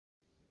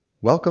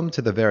Welcome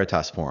to the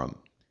Veritas Forum,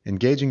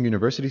 engaging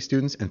university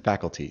students and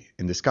faculty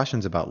in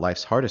discussions about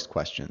life's hardest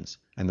questions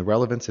and the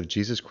relevance of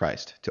Jesus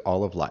Christ to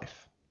all of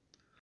life.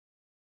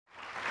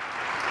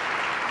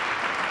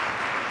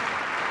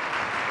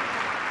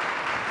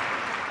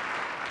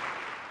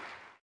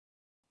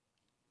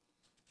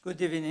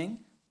 Good evening.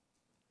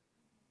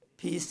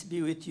 Peace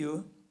be with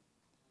you.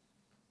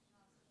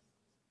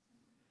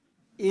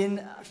 In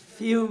a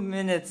few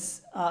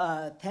minutes,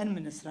 10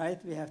 minutes,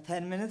 right? We have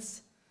 10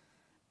 minutes.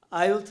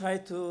 I will try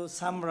to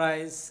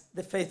summarize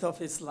the faith of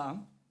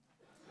Islam.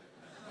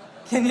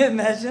 Can you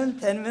imagine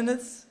 10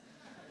 minutes?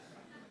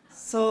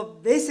 So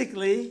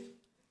basically,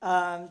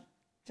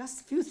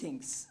 just a few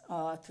things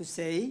to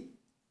say.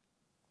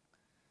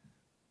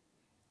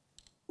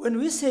 When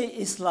we say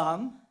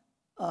Islam,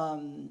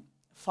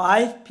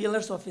 5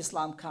 pillars of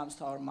Islam comes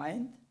to our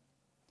mind.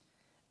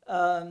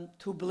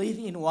 To believe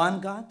in one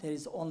God, there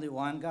is only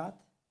one God.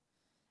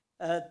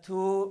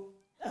 To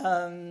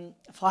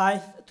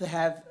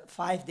have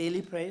 5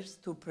 daily prayers,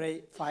 to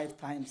pray 5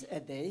 times a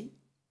day.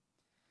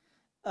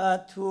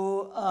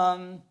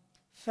 To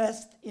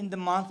fast in the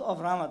month of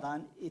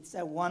Ramadan, it's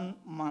a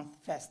 1-month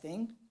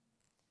fasting.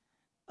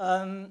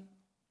 To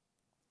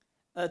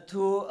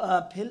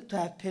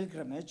have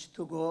pilgrimage,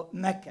 to go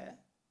Mecca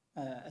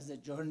as a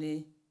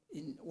journey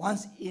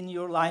once in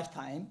your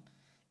lifetime,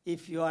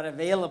 if you are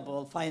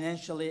available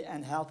financially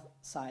and health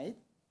side.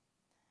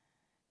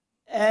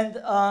 And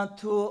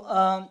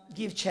to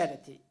give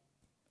charity,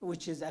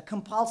 which is a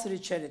compulsory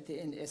charity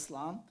in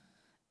Islam.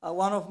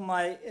 One of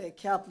my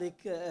Catholic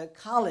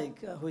colleague,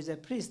 who is a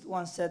priest,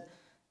 once said,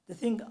 the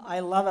thing I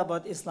love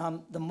about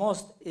Islam the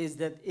most is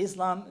that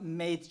Islam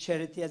made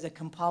charity as a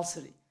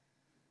compulsory,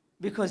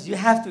 because you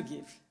have to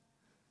give.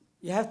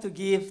 You have to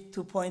give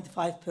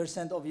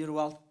 2.5% of your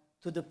wealth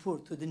to the poor,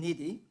 to the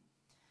needy.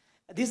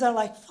 These are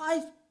like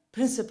 5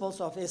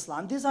 principles of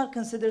Islam. These are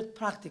considered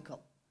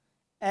practical.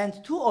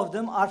 And 2 of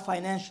them are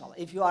financial.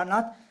 If you are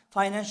not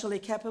financially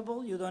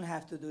capable, you don't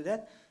have to do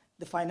that.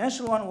 The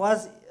financial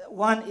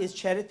one is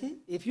charity.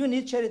 If you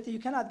need charity, you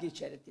cannot give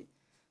charity.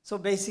 So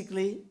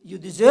basically, you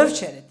deserve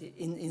charity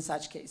in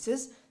such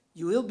cases.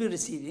 You will be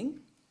receiving.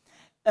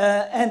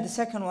 And the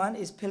second one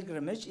is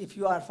pilgrimage. If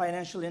you are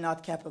financially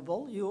not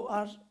capable, you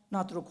are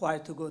not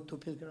required to go to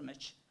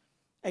pilgrimage.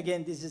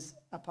 Again, this is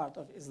a part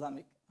of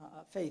Islamic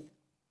faith.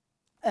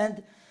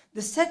 And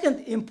the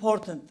second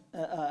important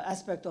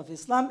aspect of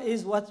Islam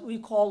is what we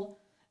call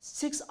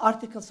 6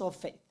 articles of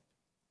faith.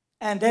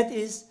 And that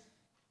is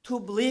to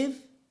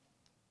believe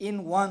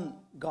in one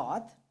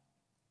God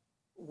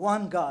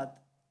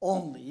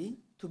only,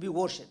 to be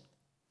worshipped.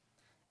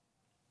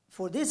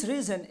 For this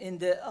reason, in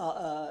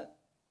the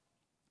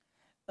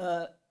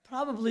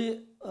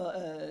probably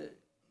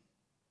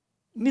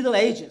Middle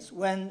Ages,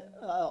 when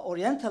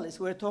Orientalists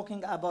were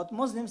talking about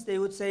Muslims, they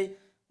would say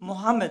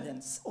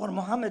Mohammedans or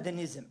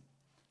Mohammedanism.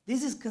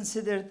 This is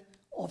considered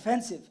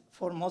offensive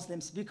for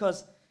Muslims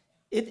because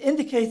it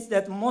indicates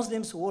that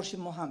Muslims worship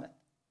Muhammad.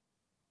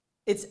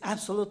 It's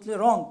absolutely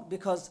wrong,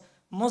 because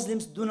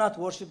Muslims do not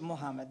worship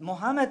Muhammad.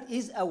 Muhammad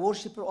is a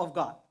worshiper of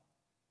God.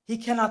 He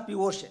cannot be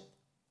worshipped.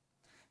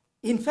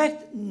 In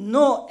fact,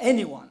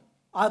 anyone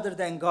other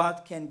than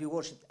God can be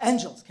worshipped.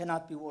 Angels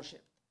cannot be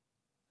worshipped.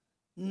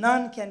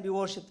 None can be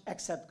worshipped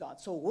except God.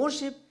 So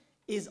worship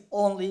is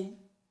only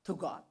to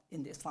God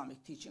in the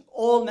Islamic teaching.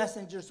 All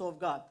messengers of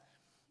God,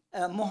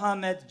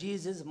 Muhammad,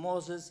 Jesus,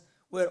 Moses,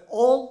 were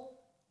all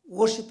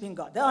worshiping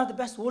God. They are the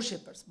best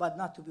worshippers, but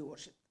not to be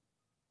worshipped.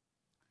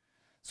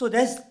 So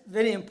that's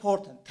very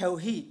important.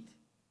 Tawheed,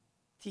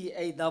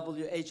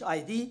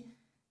 Tawhid,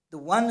 the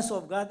oneness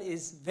of God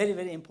is very,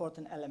 very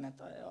important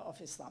element of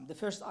Islam. The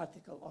first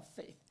article of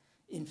faith,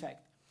 in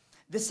fact.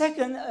 The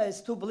second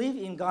is to believe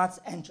in God's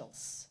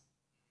angels.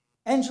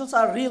 Angels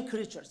are real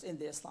creatures in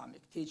the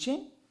Islamic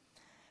teaching.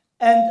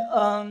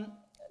 And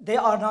they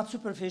are not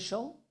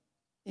superficial.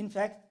 In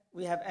fact,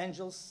 we have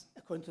angels,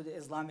 according to the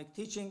Islamic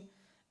teaching.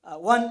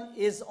 One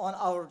is on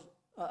our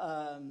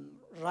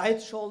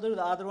right shoulder,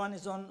 the other one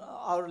is on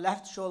our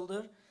left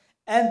shoulder.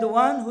 And the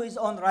one who is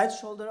on right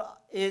shoulder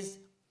is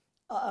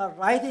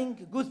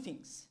writing good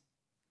things.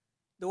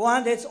 The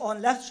one that's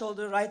on left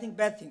shoulder writing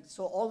bad things.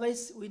 So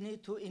always we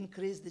need to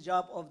increase the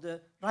job of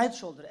the right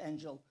shoulder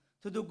angel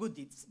to do good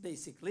deeds,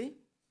 basically.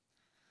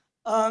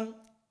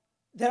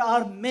 There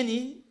are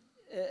many,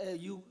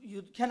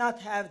 you cannot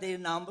have their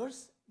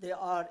numbers. They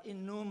are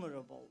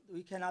innumerable.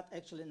 We cannot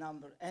actually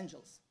number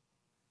angels.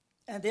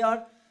 And they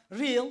are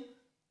real.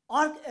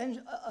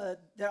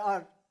 There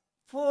are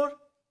 4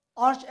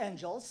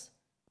 archangels.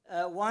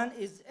 One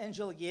is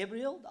Angel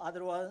Gabriel.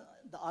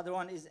 The other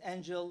one is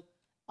Angel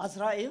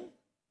Azrael,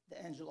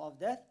 the angel of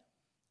death.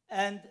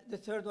 And the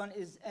third one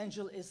is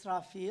Angel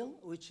Israfil,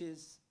 which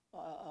is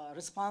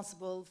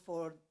responsible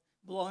for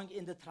blowing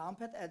in the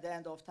trumpet at the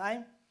end of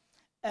time.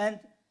 And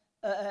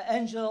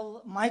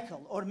Angel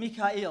Michael, or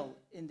Mikael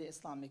in the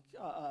Islamic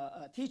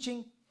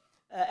teaching,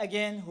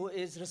 again, who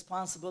is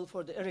responsible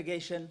for the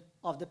irrigation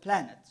of the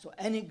planet. So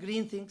any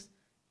green thing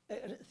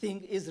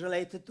is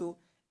related to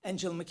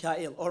Angel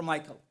Mikael or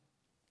Michael.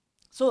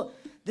 So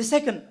the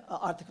second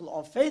article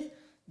of faith.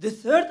 The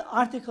third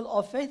article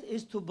of faith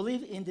is to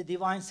believe in the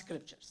divine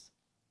scriptures.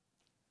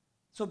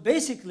 So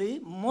basically,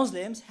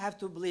 Muslims have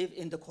to believe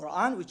in the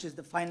Quran, which is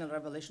the final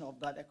revelation of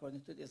God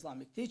according to the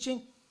Islamic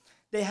teaching.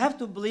 They have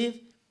to believe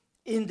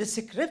in the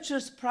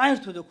scriptures prior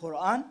to the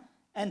Quran,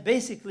 and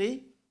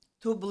basically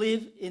to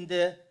believe in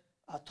the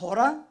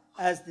Torah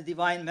as the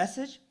divine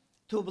message,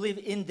 to believe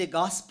in the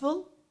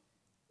gospel,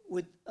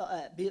 with,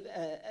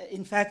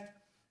 in fact,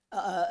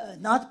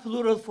 not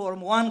plural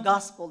form, one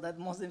gospel that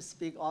Muslims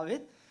speak of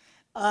it.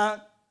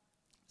 And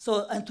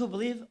to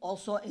believe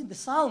also in the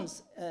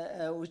Psalms,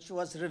 which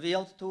was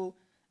revealed to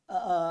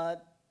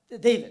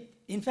David.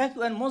 In fact,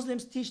 when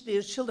Muslims teach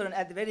their children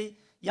at a very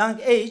young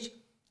age,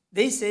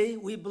 they say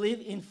we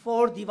believe in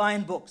 4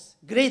 divine books,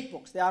 great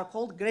books. They are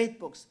called great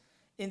books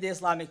in the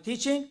Islamic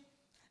teaching.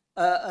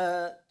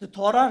 The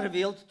Torah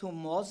revealed to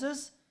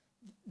Moses,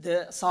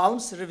 the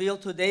Psalms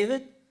revealed to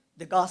David,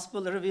 the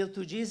Gospel revealed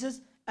to Jesus,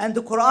 and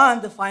the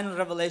Quran, the final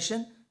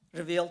revelation,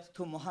 revealed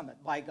to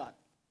Muhammad by God.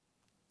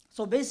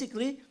 So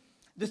basically,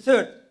 the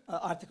third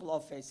article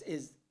of faith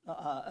is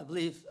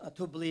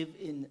to believe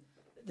in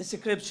the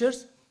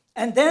scriptures,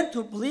 and then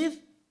to believe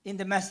in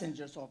the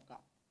messengers of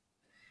God,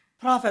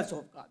 prophets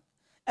of God.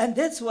 And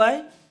that's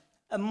why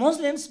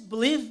Muslims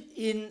believe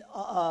in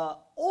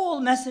all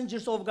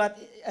messengers of God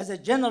as a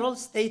general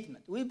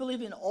statement. We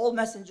believe in all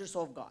messengers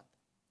of God.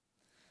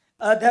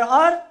 There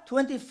are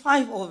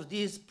 25 of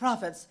these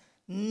prophets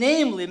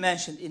namely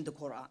mentioned in the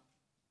Quran.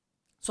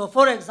 So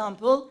for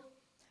example,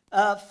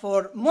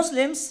 for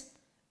Muslims,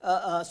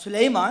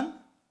 Sulaiman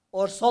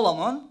or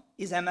Solomon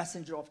is a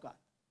messenger of God.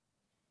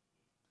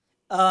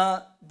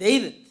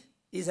 David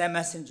is a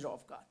messenger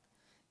of God.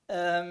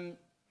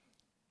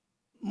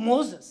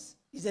 Moses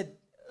is a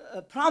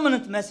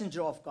prominent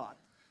messenger of God.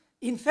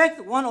 In fact,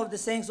 one of the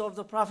sayings of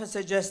the prophet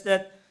suggests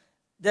that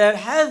there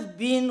have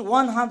been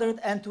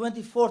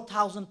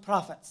 124,000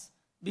 prophets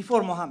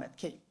before Muhammad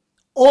came.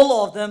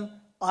 All of them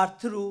are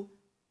true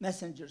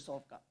messengers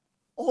of God.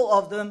 All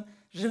of them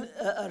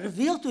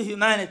reveal to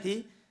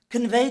humanity,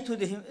 convey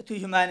to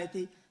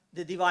humanity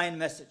the divine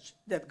message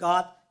that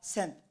God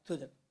sent to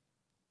them.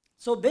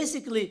 So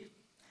basically,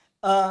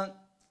 5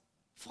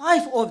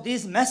 of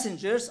these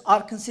messengers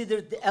are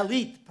considered the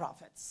elite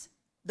prophets,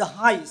 the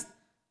highest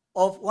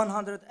of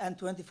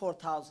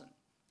 124,000.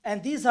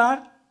 And these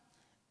are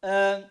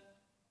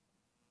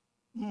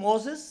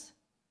Moses,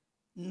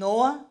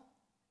 Noah,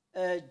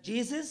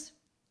 Jesus,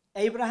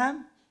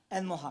 Abraham,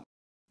 and Muhammad.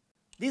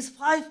 These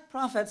 5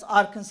 prophets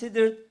are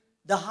considered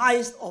the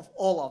highest of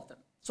all of them.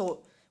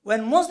 So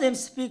when Muslims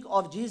speak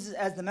of Jesus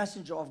as the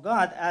messenger of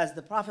God, as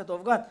the prophet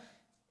of God,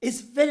 it's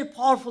a very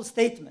powerful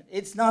statement.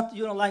 It's not,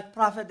 like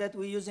prophet that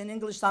we use in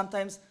English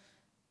sometimes,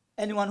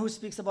 anyone who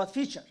speaks about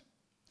future.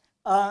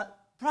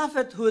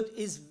 Prophethood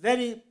is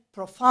very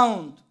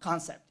profound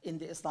concept in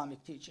the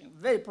Islamic teaching,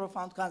 very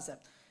profound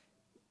concept.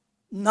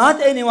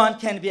 Not anyone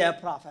can be a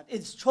prophet.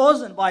 It's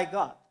chosen by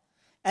God.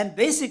 And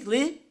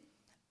basically,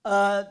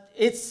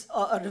 it's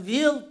a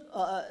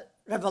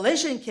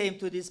revelation came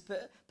to this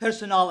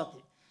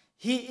personality.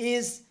 He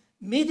is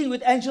meeting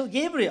with Angel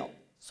Gabriel.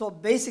 So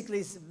basically,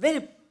 it's a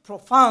very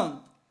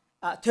profound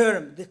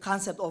term, the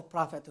concept of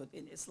prophethood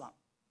in Islam.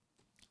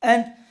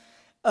 And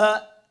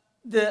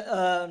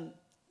the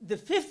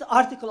 5th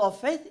article of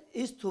faith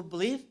is to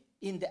believe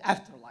in the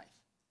afterlife.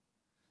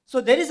 So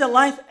there is a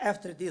life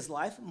after this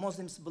life.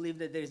 Muslims believe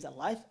that there is a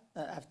life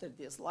after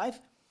this life.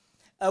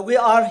 We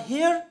are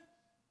here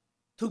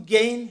to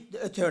gain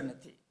the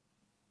eternity.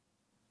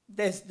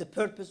 That's the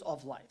purpose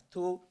of life,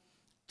 to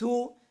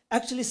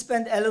actually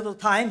spend a little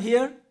time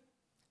here.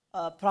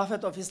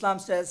 Prophet of Islam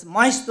says,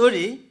 my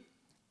story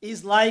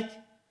is like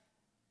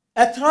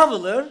a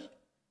traveler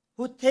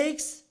who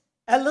takes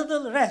a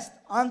little rest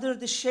under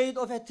the shade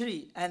of a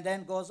tree and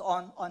then goes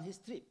on his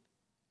trip.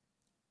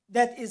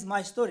 That is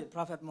my story,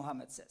 Prophet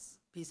Muhammad says.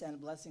 Peace and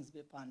blessings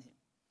be upon him.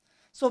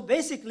 So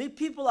basically,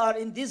 people are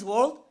in this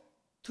world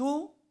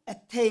to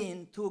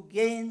attain, to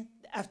gain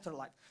the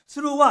afterlife.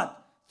 Through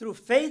what? Through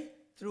faith,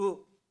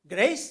 through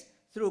grace,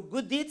 through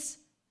good deeds,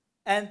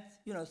 and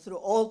through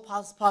all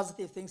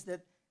positive things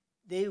that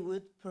they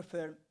would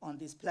prefer on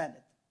this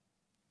planet.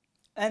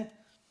 And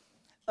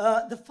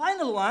the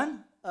final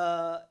one,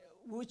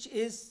 which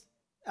is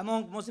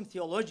among Muslim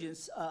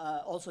theologians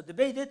also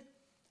debated,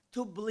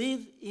 to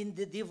believe in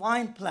the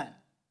divine plan,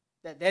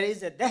 that there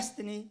is a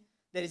destiny,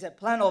 there is a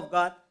plan of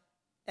God,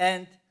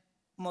 and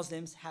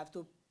Muslims have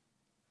to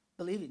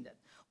believe in that.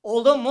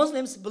 Although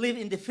Muslims believe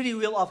in the free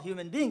will of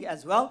human being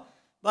as well,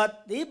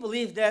 but they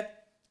believe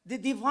that the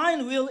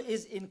divine will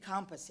is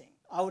encompassing.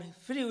 Our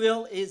free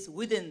will is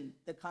within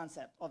the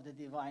concept of the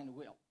divine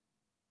will.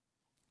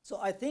 So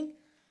I think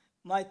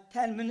my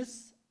 10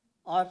 minutes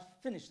are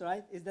finished,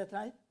 right? Is that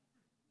right?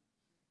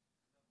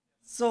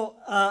 So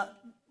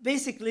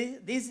basically,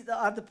 these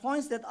are the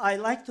points that I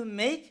like to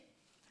make,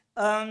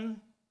 and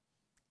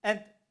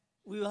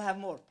we will have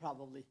more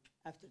probably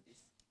after this.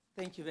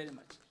 Thank you very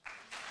much.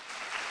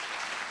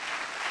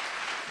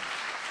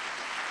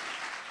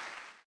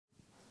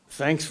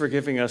 Thanks for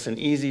giving us an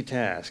easy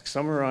task.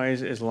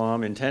 Summarize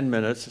Islam in 10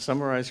 minutes,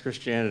 summarize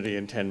Christianity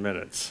in 10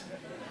 minutes.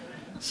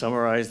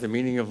 Summarize the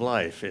meaning of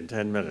life in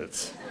 10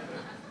 minutes.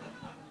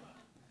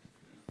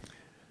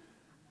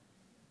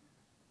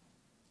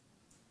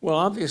 Well,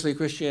 obviously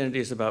Christianity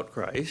is about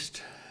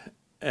Christ,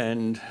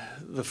 and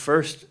the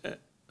first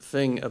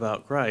thing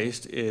about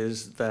Christ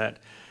is that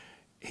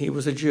he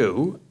was a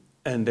Jew,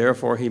 and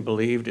therefore he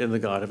believed in the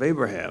God of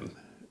Abraham,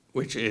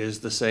 which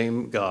is the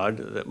same God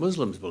that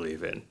Muslims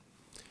believe in.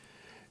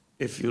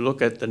 If you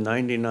look at the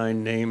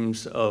 99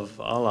 names of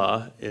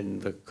Allah in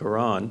the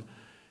Quran,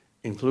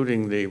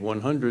 including the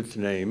 100th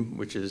name,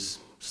 which is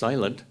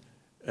silent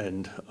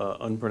and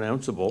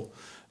unpronounceable,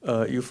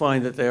 you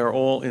find that they are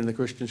all in the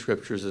Christian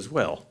scriptures as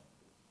well.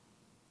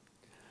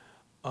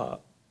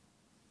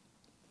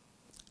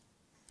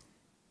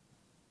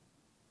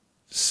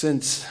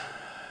 Since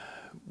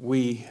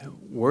we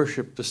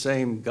worship the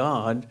same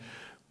God,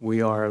 we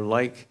are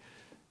like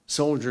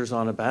soldiers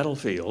on a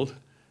battlefield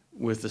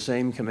with the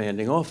same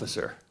commanding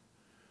officer,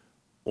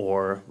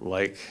 or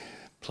like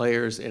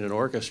players in an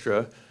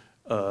orchestra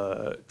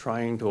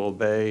trying to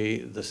obey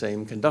the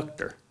same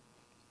conductor.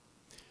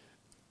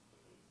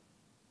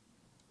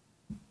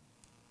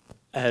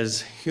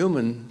 As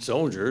human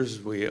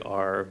soldiers, we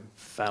are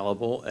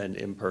fallible and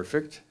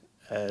imperfect.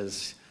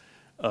 As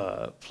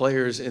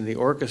players in the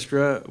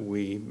orchestra,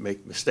 we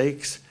make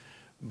mistakes,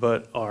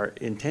 but our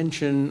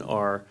intention,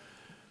 our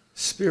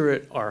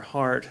spirit, our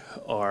heart,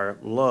 our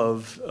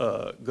love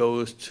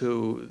goes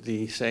to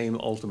the same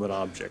ultimate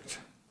object.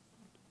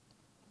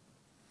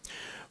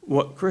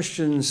 What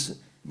Christians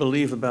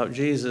believe about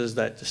Jesus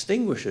that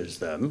distinguishes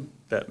them,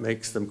 that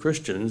makes them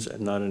Christians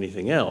and not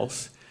anything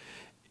else,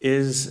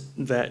 is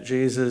that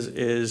Jesus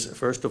is,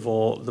 first of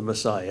all, the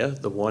Messiah,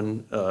 the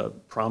one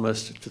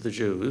promised to the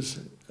Jews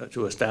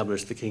to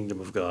establish the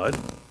kingdom of God.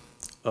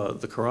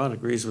 The Quran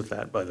agrees with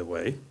that, by the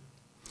way.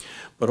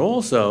 But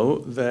also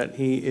that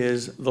he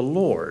is the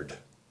Lord.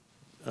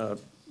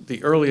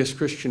 The earliest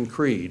Christian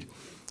creed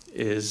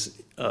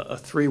is a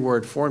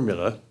three-word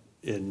formula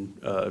in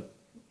the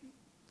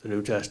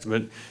New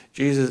Testament.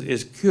 Jesus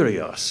is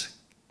Kyrios,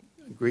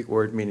 a Greek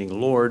word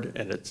meaning Lord,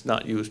 and it's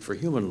not used for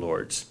human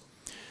lords.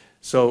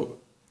 So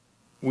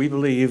we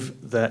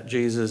believe that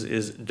Jesus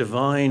is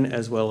divine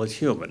as well as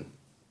human.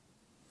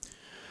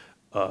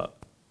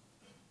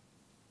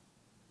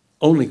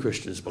 Only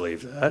Christians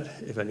believe that.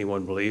 If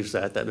anyone believes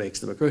that, that makes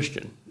them a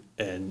Christian.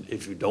 And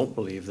if you don't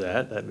believe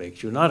that, that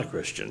makes you not a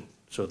Christian.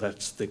 So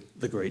that's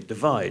the great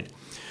divide.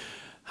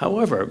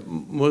 However,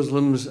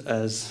 Muslims,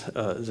 as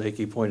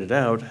Zeki pointed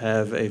out,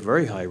 have a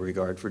very high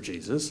regard for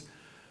Jesus.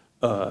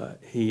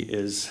 He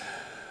is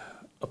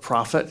a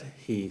prophet.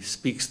 He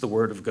speaks the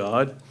word of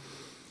God.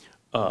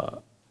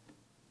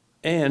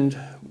 And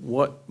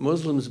what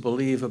Muslims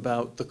believe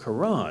about the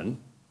Quran,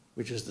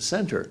 which is the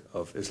center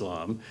of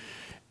Islam,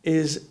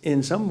 is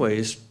in some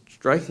ways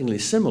strikingly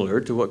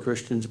similar to what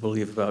Christians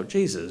believe about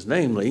Jesus,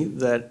 namely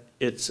that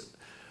it's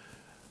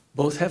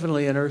both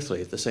heavenly and earthly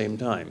at the same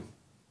time.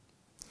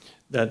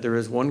 That there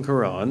is one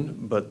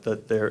Quran, but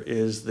that there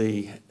is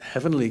the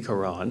heavenly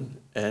Quran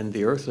and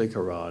the earthly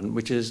Quran,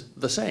 which is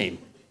the same.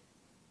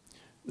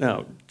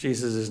 Now,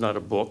 Jesus is not a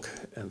book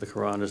and the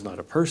Quran is not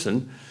a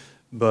person,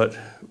 but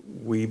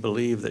we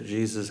believe that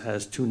Jesus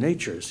has two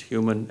natures,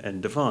 human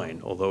and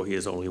divine, although he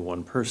is only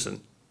one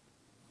person.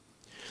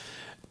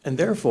 And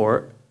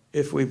therefore,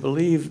 if we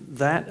believe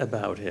that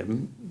about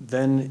him,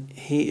 then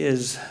he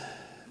is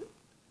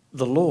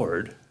the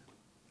Lord,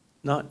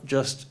 not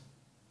just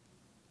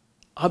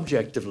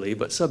objectively,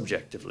 but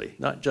subjectively,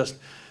 not just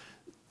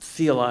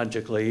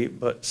theologically,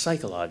 but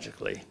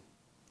psychologically,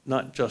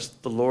 not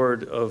just the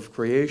Lord of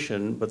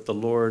creation, but the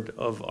Lord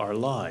of our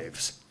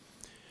lives.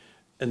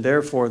 And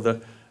therefore,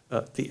 the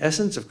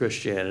essence of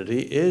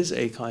Christianity is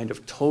a kind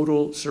of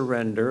total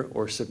surrender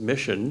or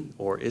submission,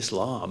 or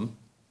Islam,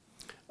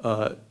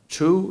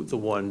 to the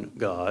one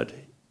God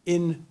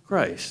in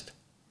Christ.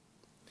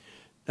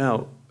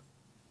 Now,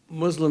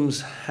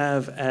 Muslims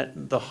have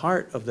at the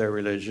heart of their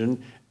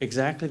religion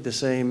exactly the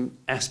same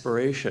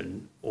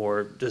aspiration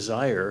or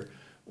desire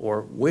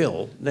or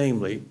will,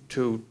 namely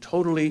to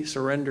totally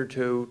surrender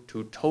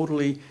to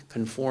totally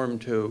conform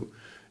to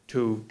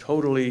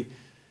totally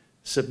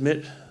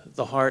submit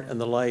the heart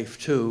and the life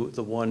to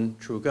the one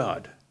true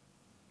God.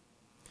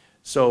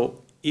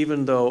 So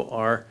even though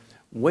our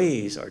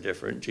ways are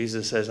different,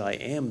 Jesus says, I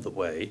am the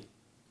way,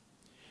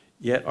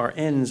 yet our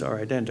ends are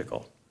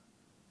identical.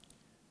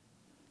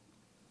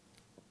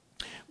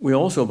 We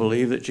also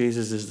believe that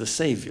Jesus is the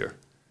Savior.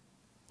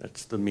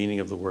 That's the meaning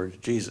of the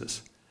word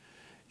Jesus.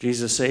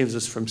 Jesus saves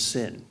us from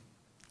sin.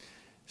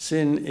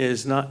 Sin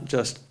is not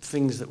just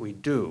things that we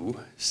do.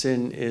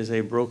 Sin is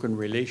a broken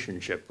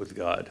relationship with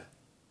God.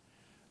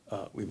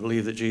 We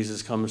believe that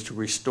Jesus comes to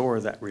restore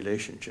that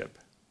relationship.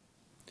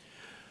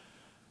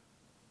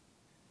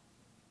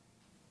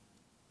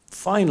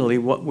 Finally,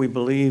 what we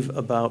believe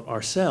about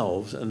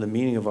ourselves and the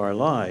meaning of our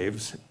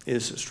lives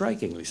is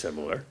strikingly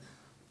similar.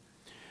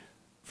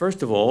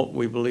 First of all,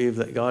 we believe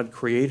that God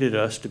created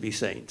us to be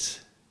saints,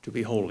 to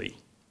be holy.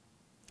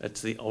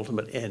 That's the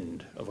ultimate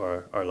end of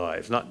our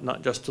lives.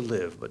 Not just to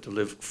live, but to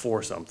live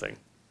for something.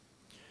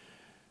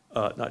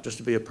 Not just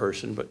to be a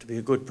person, but to be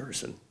a good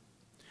person.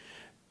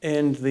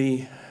 And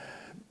the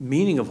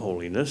meaning of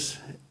holiness,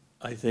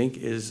 I think,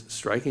 is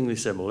strikingly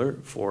similar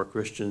for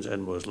Christians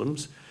and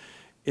Muslims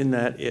in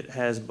that it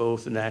has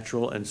both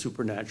natural and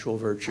supernatural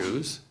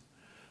virtues.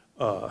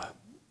 The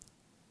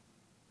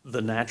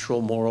natural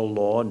moral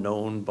law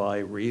known by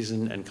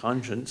reason and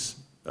conscience,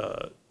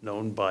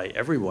 known by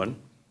everyone,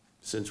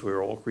 since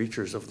we're all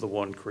creatures of the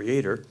one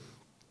Creator,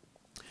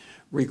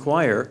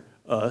 require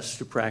us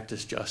to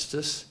practice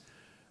justice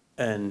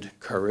and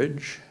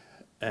courage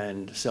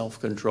and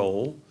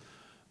self-control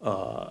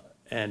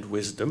and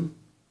wisdom.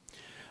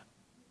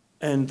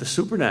 And the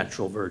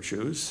supernatural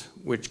virtues,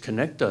 which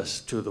connect us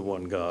to the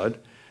one God,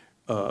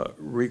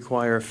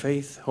 require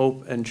faith,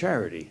 hope, and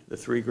charity, the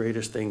three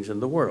greatest things in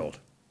the world.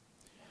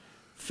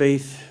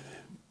 Faith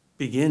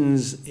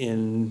begins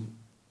in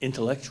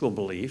intellectual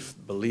belief,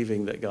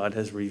 believing that God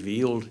has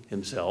revealed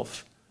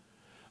himself,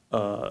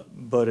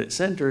 but it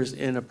centers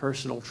in a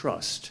personal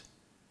trust,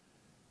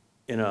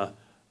 in a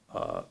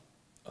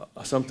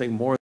something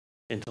more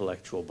than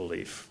intellectual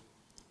belief.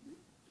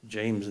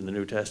 James in the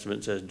New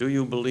Testament says, "Do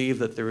you believe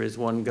that there is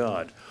one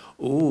God?"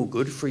 "Ooh,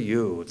 good for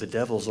you. The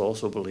devils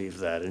also believe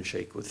that and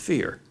shake with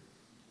fear."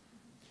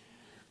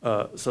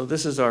 So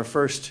this is our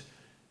first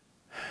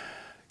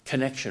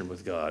connection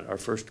with God, our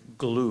first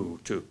glue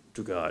to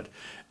God.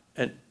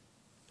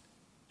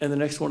 And the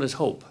next one is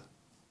hope.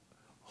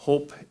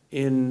 Hope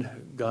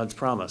in God's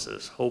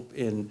promises, hope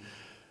in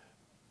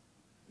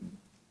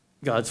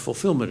God's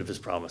fulfillment of his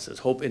promises,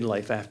 hope in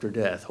life after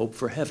death, hope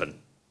for heaven.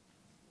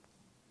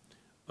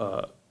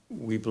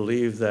 We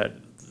believe that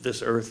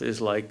this earth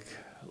is like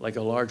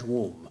a large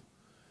womb,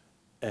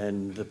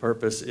 and the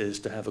purpose is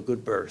to have a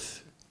good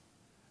birth.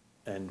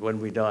 And when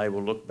we die,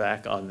 we'll look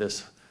back on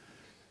this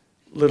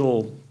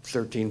little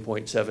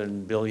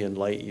 13.7 billion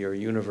light year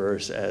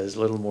universe as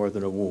little more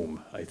than a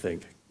womb, I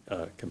think,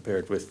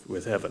 compared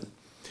with heaven.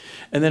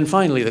 And then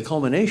finally, the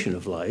culmination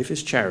of life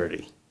is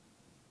charity.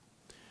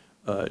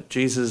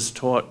 Jesus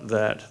taught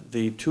that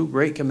the two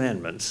great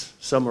commandments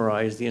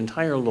summarize the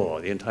entire law,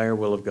 the entire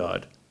will of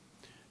God.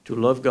 To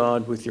love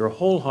God with your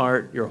whole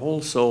heart, your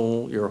whole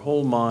soul, your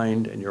whole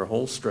mind, and your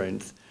whole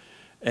strength,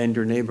 and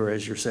your neighbor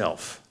as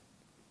yourself.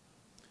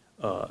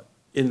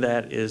 In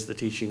that is the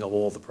teaching of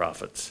all the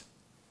prophets.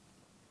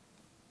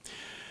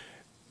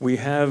 We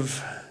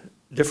have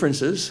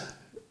differences,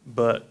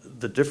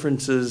 but the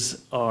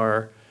differences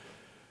are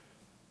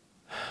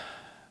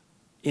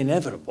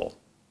inevitable.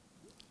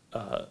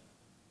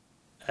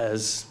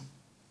 As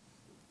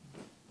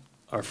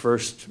our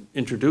first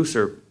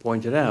introducer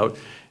pointed out,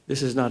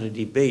 this is not a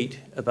debate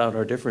about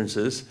our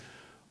differences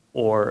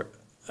or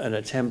an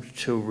attempt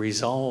to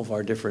resolve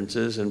our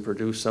differences and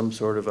produce some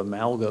sort of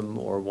amalgam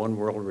or one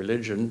world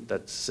religion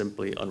that's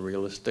simply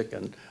unrealistic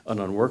and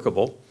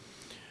unworkable,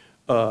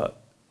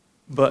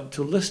 but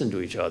to listen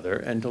to each other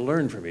and to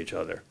learn from each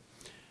other.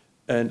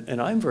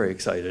 And I'm very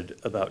excited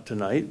about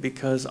tonight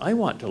because I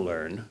want to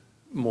learn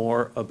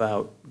more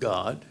about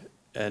God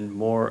and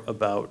more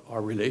about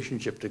our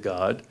relationship to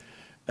God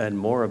and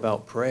more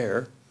about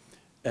prayer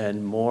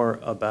and more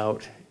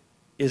about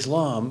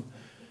Islam,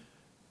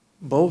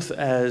 both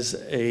as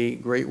a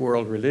great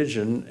world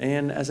religion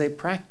and as a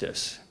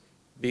practice,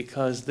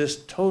 because this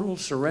total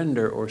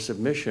surrender or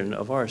submission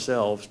of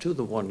ourselves to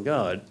the one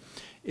God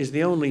is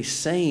the only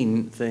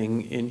sane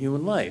thing in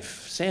human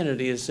life.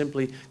 Sanity is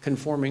simply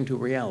conforming to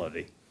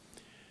reality.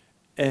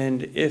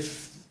 And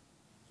if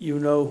you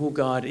know who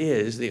God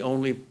is, the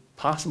only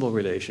possible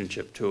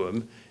relationship to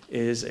him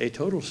is a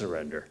total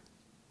surrender.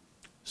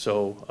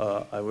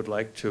 So I would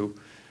like to,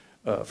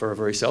 for a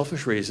very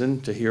selfish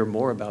reason, to hear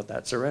more about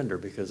that surrender,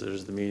 because it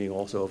is the meaning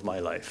also of my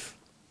life.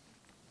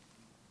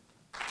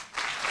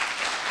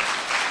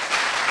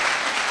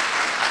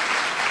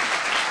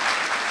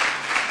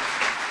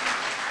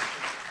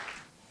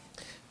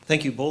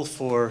 Thank you both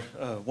for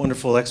a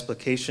wonderful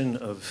explication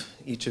of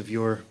each of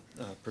your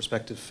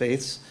prospective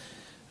faiths.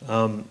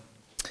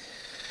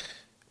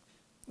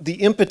 The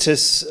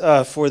impetus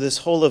for this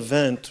whole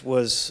event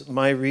was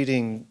my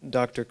reading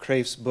Dr.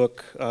 Kreeft's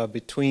book,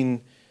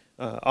 Between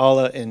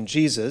Allah and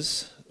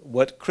Jesus,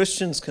 What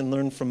Christians Can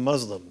Learn from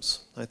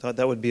Muslims. I thought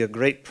that would be a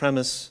great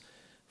premise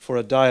for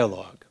a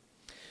dialogue.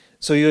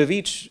 So you have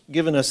each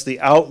given us the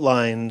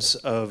outlines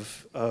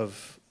of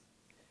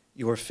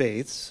your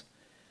faiths.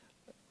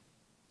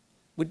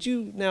 Would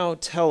you now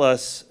tell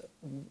us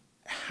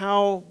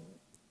how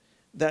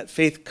that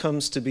faith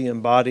comes to be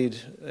embodied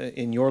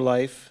in your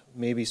life?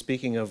 Maybe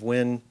speaking of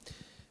when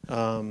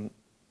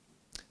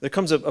there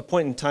comes a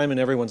point in time in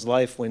everyone's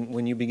life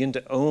when you begin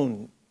to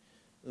own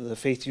the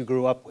faith you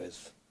grew up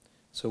with.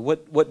 So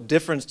what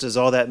difference does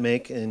all that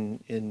make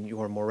in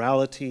your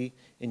morality,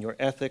 in your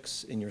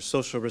ethics, in your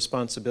social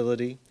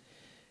responsibility?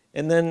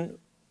 And then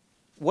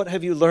what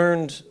have you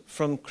learned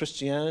from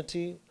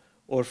Christianity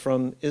or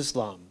from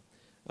Islam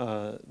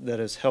that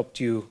has helped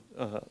you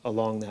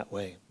along that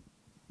way?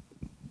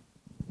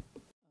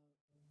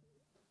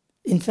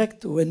 In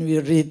fact, when we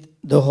read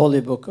the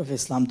holy book of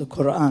Islam, the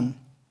Quran,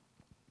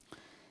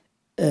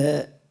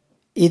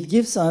 it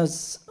gives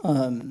us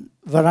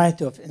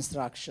variety of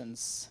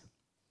instructions,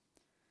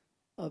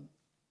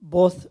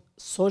 both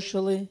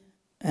socially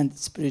and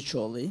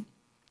spiritually.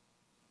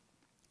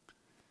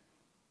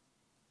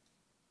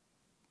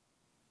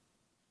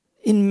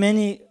 In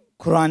many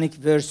Quranic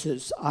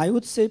verses, I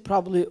would say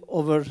probably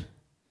over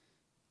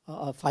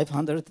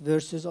 500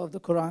 verses of the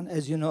Quran.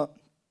 As you know,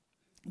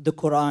 the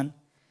Quran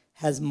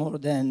has more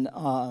than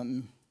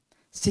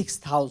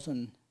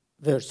 6,000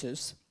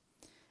 verses.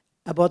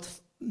 About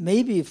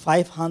maybe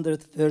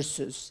 500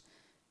 verses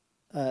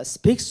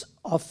speaks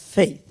of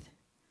faith.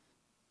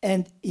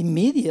 And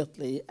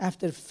immediately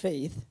after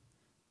faith,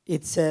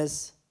 it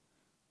says,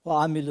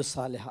 وَعَمِلُوا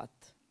الصَّالِحَاتِ,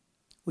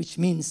 which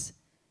means,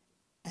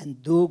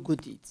 and do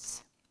good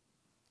deeds.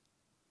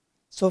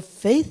 So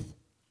faith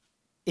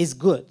is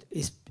good,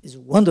 is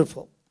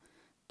wonderful,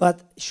 but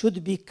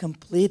should be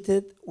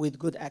completed with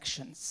good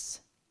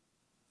actions.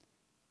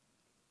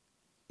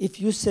 If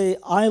you say,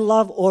 I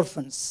love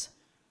orphans,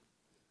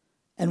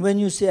 and when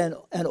you see an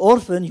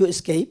orphan, you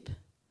escape,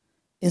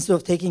 instead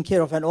of taking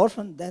care of an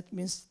orphan, that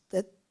means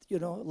that,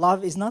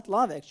 love is not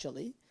love,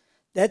 actually.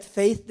 That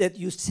faith that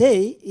you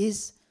say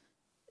is,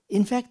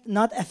 in fact,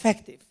 not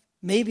effective.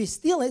 Maybe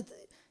still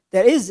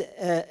there is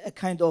a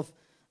kind of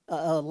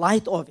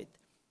light of it,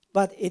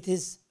 but it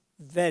is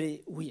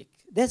very weak.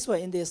 That's why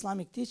in the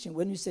Islamic teaching,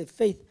 when you say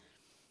faith,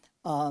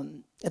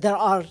 there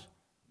are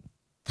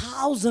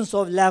thousands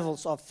of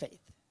levels of faith.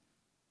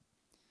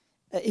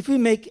 If we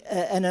make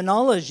an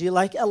analogy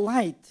like a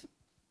light,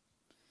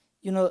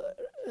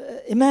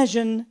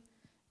 imagine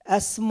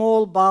a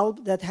small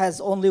bulb that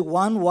has only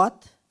 1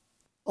 watt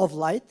of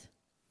light,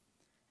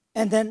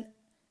 and then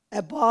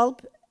a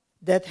bulb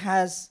that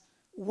has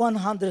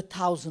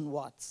 100,000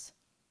 watts.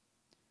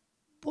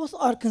 Both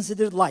are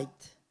considered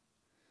light,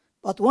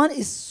 but one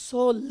is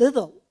so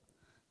little,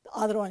 the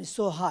other one is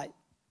so high.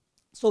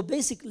 So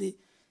basically,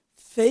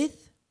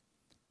 faith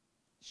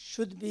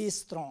should be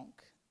strong.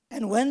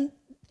 And when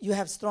you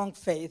have strong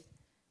faith,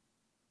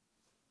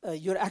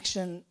 your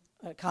action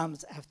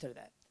comes after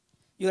that.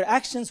 Your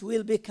actions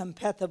will be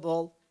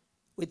compatible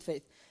with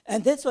faith.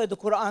 And that's why the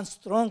Quran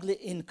strongly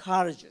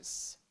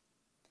encourages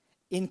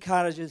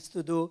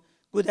to do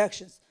good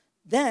actions.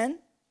 Then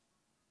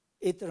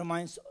it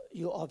reminds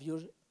you of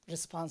your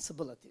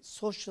responsibilities,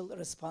 social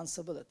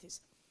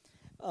responsibilities.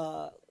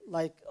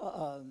 Like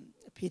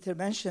Peter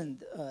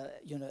mentioned,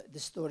 the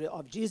story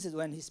of Jesus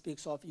when he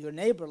speaks of your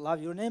neighbor,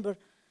 love your neighbor.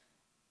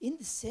 In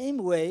the same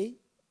way,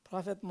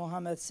 Prophet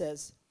Muhammad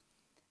says,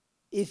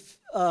 if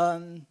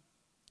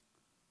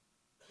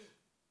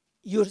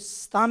your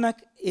stomach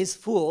is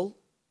full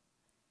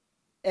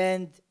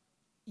and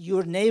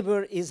your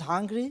neighbor is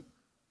hungry,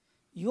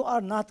 you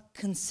are not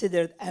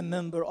considered a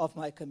member of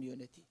my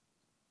community.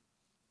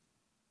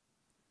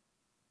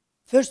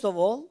 First of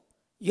all,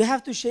 you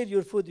have to share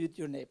your food with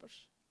your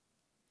neighbors.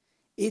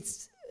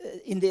 It's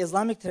in the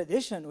Islamic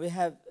tradition, we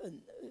have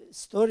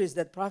stories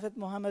that Prophet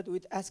Muhammad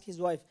would ask his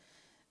wife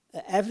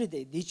every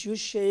day, did you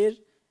share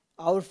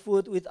our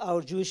food with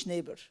our Jewish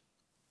neighbor?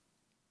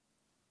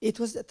 It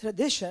was a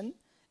tradition.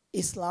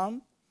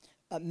 Islam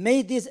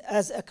made this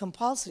as a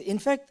compulsory. In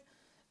fact,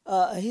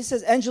 he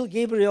says, Angel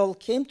Gabriel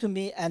came to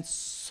me and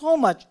so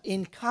much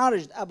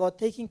encouraged about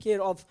taking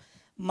care of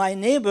my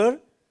neighbor.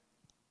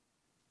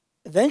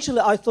 Eventually,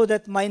 I thought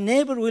that my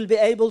neighbor will be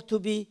able to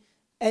be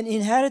an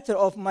inheritor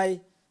of my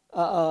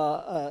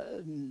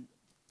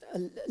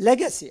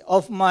legacy,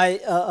 of my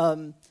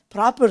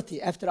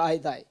property after I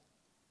die.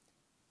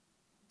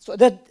 So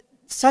that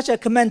such a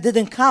command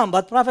didn't come,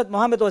 but Prophet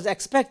Muhammad was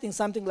expecting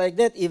something like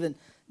that, even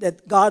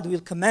that God will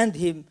command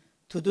him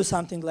to do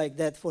something like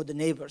that for the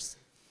neighbors.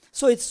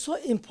 So it's so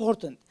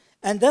important.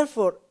 And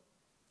therefore,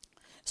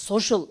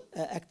 social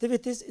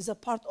activities is a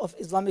part of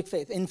Islamic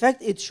faith. In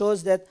fact, it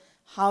shows that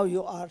how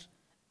you are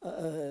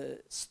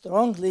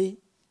strongly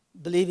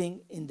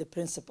believing in the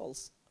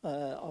principles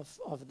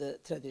of the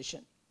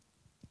tradition.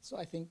 So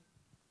I think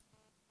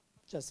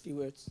just a few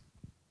words.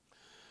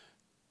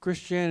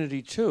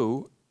 Christianity,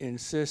 too,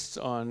 insists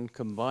on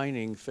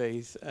combining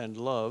faith and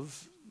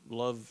love.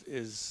 Love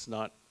is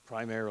not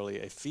primarily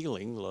a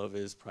feeling. Love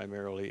is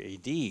primarily a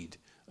deed,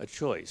 a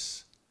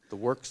choice, the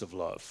works of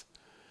love.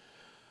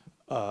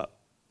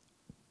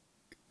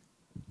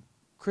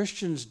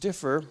 Christians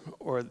differ,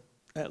 or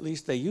at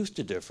least they used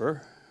to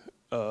differ,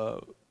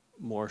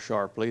 more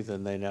sharply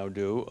than they now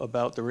do,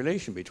 about the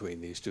relation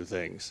between these two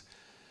things.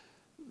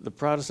 The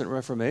Protestant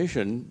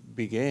Reformation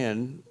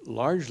began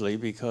largely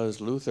because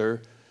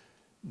Luther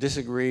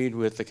disagreed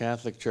with the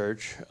Catholic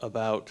Church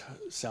about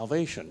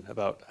salvation,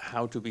 about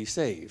how to be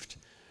saved.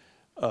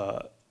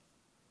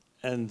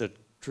 And the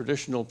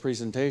traditional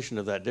presentation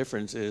of that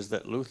difference is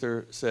that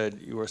Luther said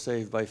you are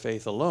saved by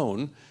faith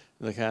alone,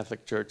 and the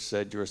Catholic Church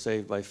said you are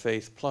saved by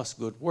faith plus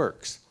good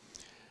works.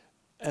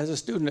 As a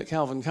student at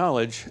Calvin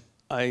College,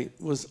 I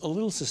was a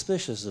little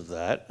suspicious of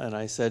that, and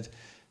I said,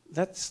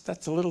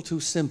 that's a little too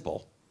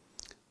simple.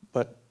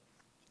 But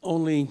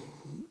only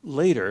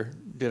later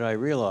did I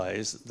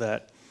realize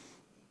that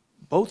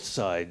both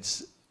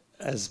sides,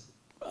 as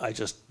I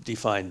just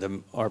defined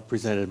them, are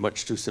presented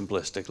much too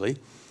simplistically,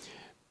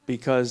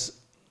 because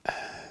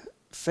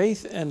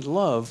faith and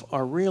love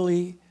are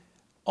really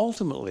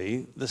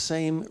ultimately the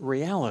same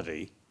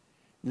reality,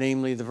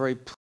 namely the very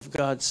proof of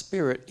God's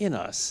Spirit in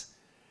us.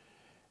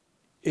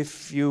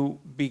 If you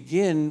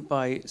begin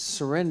by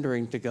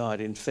surrendering to God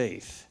in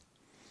faith,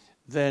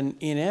 then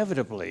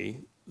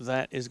inevitably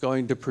that is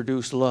going to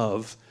produce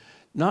love,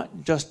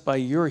 not just by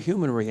your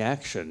human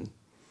reaction,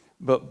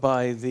 but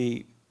by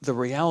the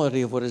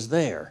reality of what is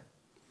there.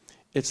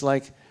 It's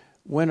like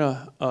when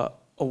a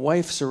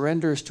wife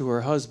surrenders to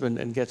her husband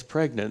and gets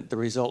pregnant, the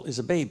result is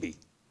a baby.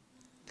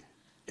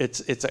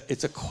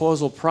 It's a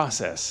causal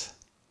process.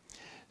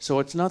 So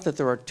it's not that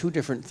there are two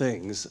different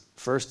things.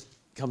 First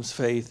comes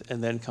faith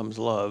and then comes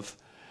love.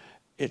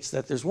 It's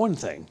that there's one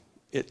thing.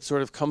 It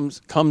sort of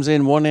comes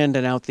in one end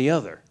and out the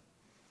other.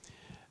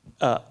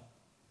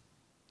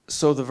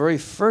 So the very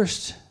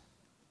first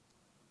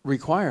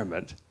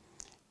requirement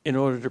in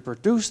order to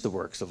produce the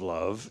works of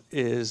love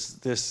is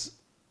this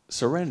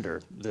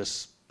surrender,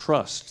 this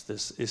trust,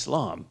 this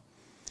Islam.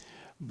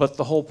 But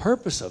the whole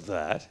purpose of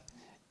that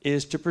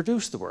is to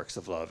produce the works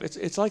of love.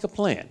 It's like a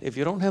plant. If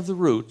you don't have the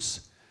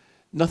roots,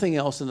 nothing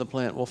else in the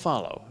plant will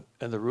follow,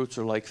 and the roots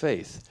are like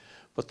faith.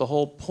 But the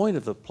whole point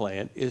of the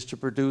plant is to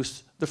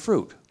produce the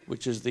fruit,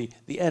 which is the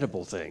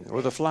edible thing,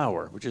 or the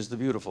flower, which is the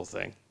beautiful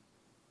thing.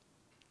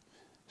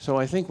 So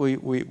I think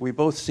we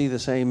both see the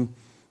same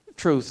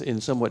truth in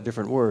somewhat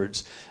different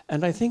words.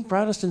 And I think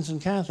Protestants and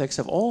Catholics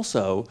have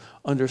also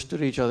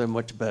understood each other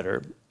much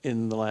better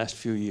in the last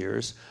few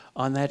years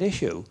on that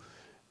issue,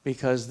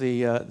 because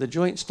the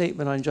joint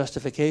statement on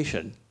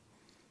justification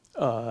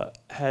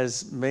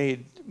has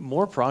made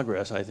more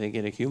progress, I think,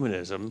 in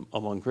ecumenism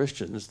among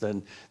Christians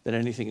than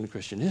anything in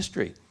Christian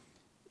history.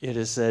 It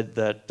is said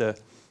that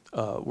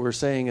we're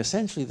saying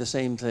essentially the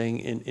same thing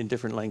in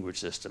different language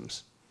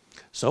systems.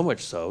 So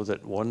much so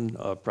that one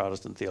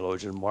Protestant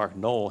theologian, Mark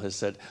Knoll, has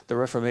said the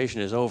Reformation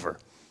is over.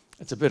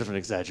 It's a bit of an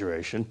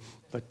exaggeration,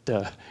 but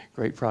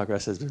great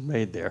progress has been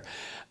made there.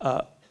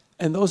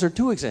 And those are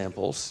two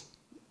examples,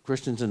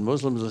 Christians and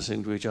Muslims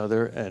listening to each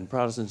other and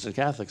Protestants and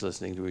Catholics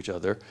listening to each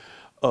other,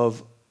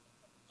 of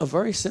a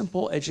very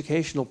simple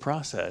educational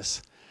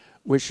process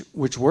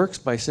which works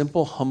by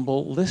simple,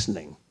 humble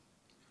listening.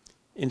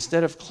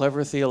 Instead of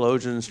clever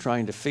theologians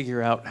trying to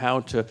figure out how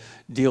to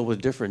deal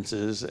with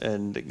differences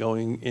and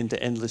going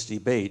into endless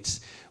debates,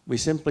 we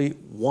simply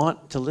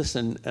want to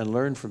listen and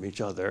learn from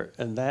each other.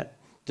 And that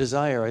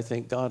desire, I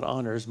think, God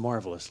honors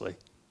marvelously.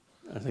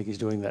 I think he's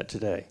doing that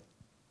today.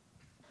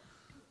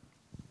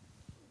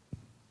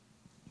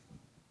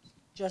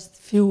 Just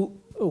a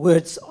few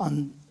words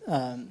on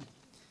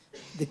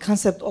the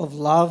concept of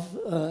love.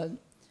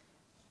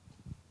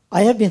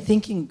 I have been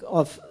thinking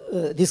of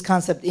this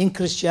concept in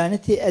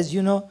Christianity. As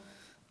you know,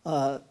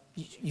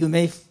 you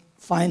may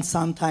find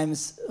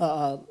sometimes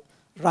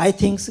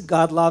writings,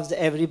 God loves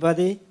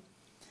everybody.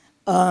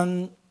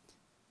 I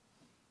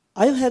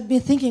have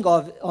been thinking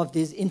of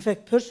this, in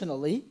fact,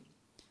 personally,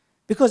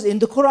 because in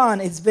the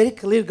Quran, it's very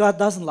clear God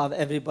doesn't love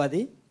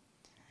everybody.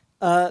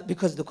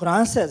 Because the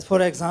Quran says,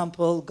 for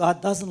example,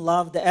 God doesn't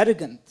love the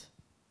arrogant.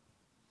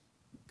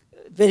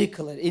 Very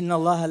clear. Inna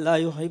Allah la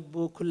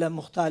yuhibbu kulla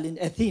mukhtalin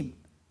athim.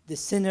 The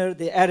sinner,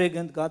 the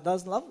arrogant, God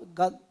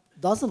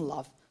doesn't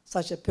love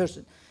such a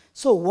person.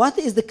 So what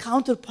is the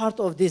counterpart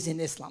of this in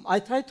Islam? I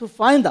tried to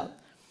find out.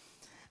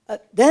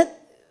 Then,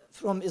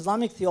 from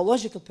Islamic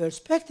theological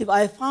perspective,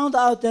 I found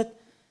out that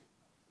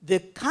the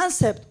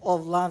concept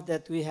of love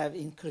that we have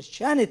in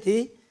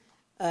Christianity,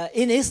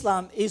 in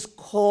Islam, is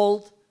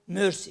called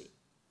mercy.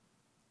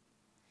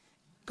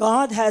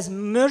 God has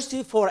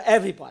mercy for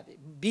everybody,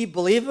 be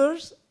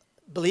believers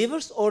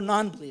or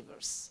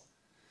non-believers.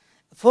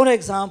 For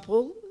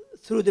example,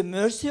 through the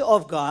mercy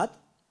of God,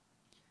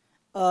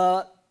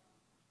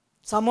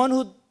 someone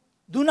who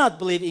do not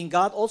believe in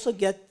God also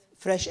get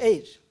fresh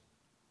air.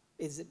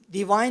 It's a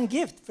divine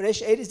gift.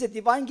 Fresh air is a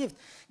divine gift.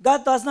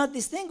 God does not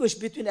distinguish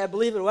between a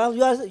believer. Well,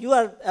 you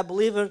are a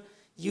believer,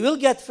 you will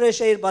get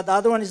fresh air, but the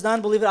other one is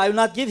non-believer, I will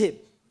not give him.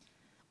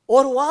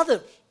 Or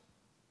water.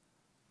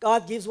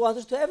 God gives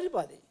water to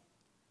everybody.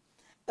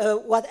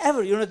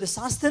 Whatever, the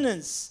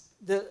sustenance,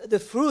 the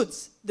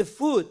fruits, the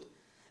food,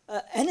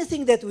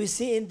 anything that we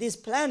see in this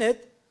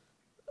planet,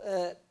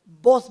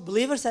 both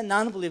believers and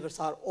non-believers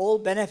are all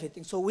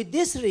benefiting. So with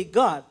this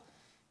regard,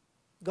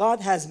 God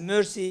has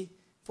mercy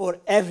for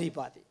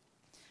everybody.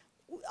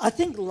 I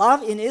think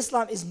love in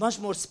Islam is much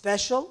more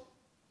special,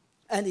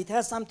 and it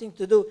has something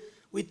to do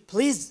with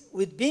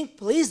being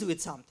pleased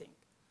with something.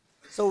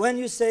 So when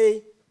you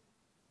say,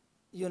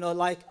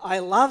 like, I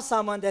love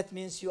someone, that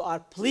means you are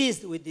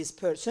pleased with this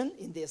person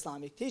in the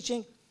Islamic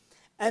teaching,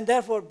 and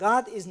therefore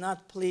God is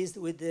not pleased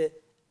with the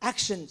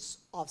actions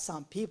of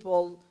some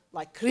people,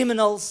 like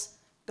criminals.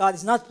 God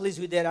is not pleased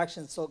with their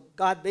actions, so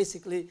God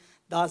basically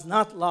does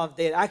not love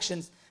their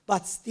actions,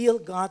 but still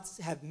God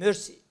have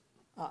mercy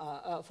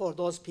for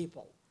those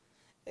people.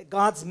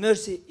 God's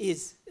mercy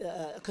is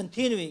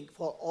continuing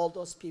for all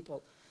those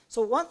people.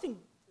 So one thing,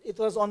 it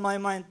was on my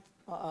mind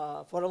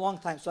for a long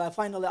time. So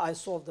finally I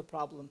solved the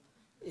problem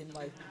in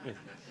my...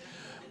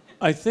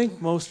 I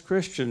think most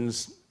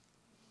Christians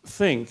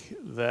think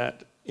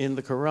that in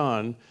the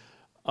Quran,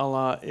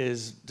 Allah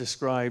is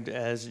described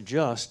as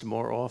just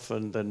more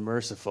often than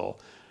merciful.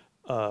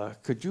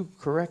 Could you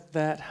correct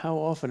that? How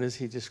often is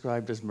he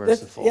described as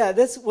merciful?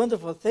 That's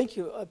wonderful. Thank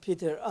you,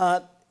 Peter.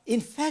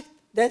 In fact,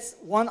 that's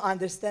one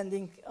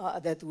understanding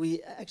that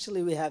we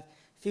have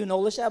few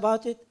knowledge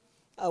about it.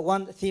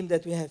 One theme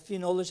that we have few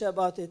knowledge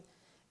about it.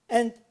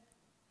 And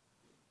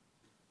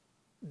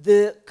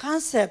the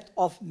concept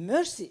of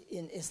mercy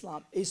in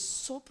Islam is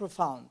so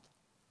profound.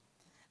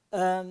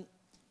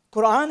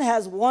 Quran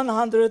has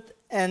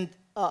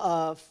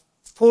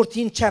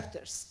 114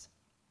 chapters.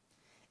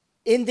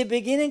 In the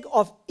beginning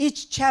of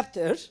each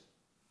chapter,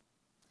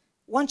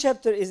 one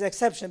chapter is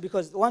exception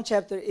because one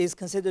chapter is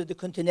considered the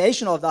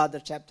continuation of the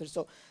other chapter.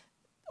 So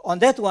on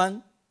that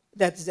one,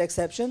 that is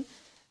exception.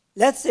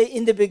 Let's say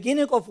in the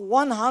beginning of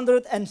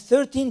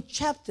 113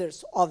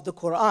 chapters of the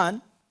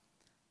Quran,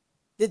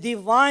 the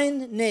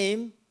divine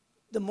name,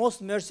 the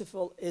most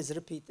merciful, is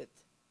repeated.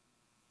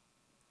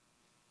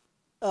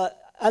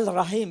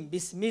 Al-Rahim,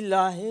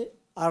 Bismillah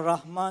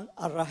ar-Rahman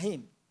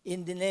ar-Rahim.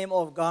 In the name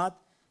of God,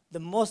 the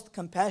most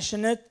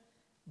compassionate,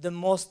 the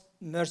most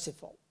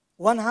merciful.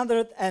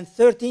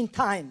 113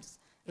 times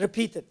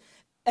repeated.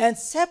 And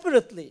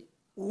separately,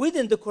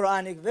 within the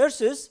Quranic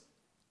verses,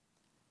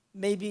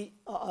 maybe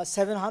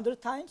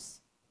 700 times.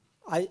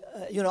 I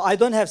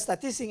don't have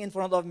statistics in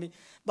front of me,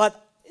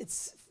 but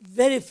it's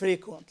very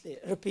frequently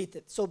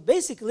repeated. So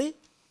basically,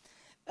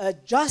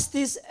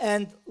 justice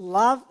and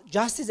love,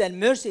 justice and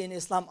mercy in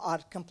Islam are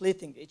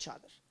completing each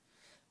other.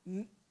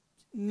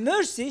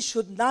 Mercy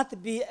should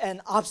not be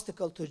an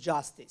obstacle to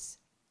justice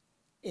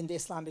in the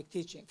Islamic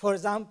teaching. For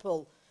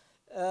example,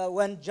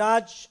 when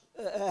judge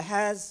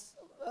has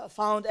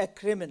found a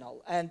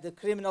criminal and the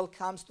criminal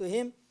comes to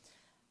him,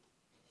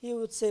 he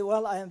would say,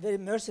 well, I am very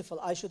merciful.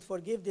 I should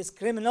forgive this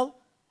criminal.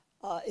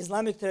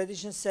 Islamic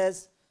tradition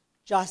says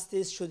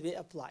justice should be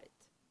applied.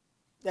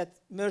 That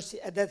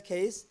mercy at that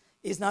case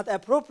is not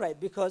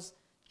appropriate because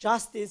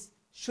justice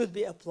should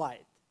be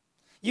applied.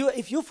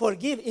 If you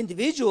forgive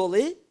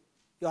individually,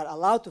 you are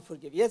allowed to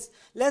forgive. Yes,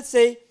 let's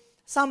say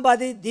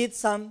somebody did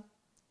some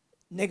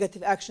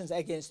negative actions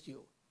against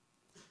you.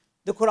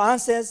 The Quran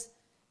says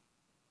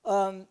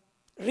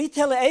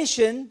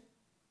retaliation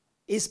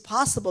is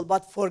possible,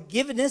 but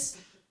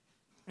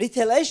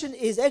retaliation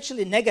is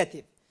actually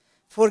negative.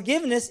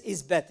 Forgiveness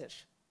is better.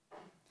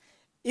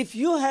 If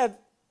you have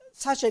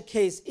such a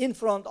case in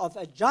front of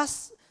a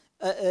judge,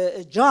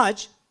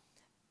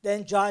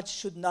 then judge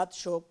should not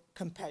show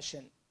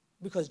compassion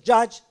because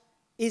judge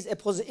is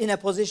in a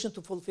position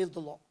to fulfill the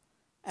law,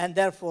 and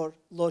therefore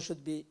law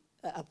should be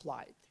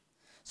applied.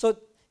 So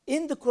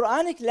in the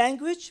Quranic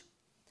language,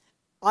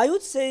 I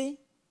would say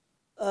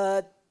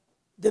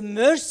the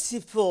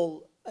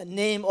merciful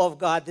name of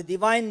God, the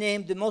divine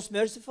name, the most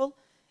merciful,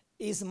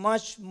 is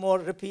much more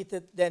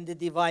repeated than the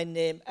divine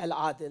name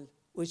Al-Adil,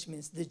 which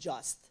means the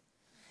just.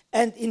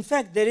 And in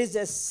fact, there is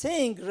a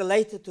saying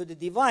related to the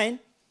divine,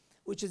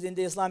 which is in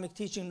the Islamic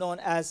teaching known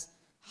as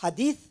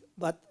hadith,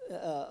 but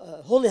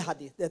holy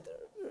hadith, that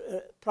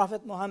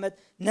Prophet Muhammad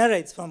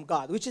narrates from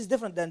God, which is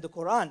different than the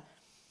Quran,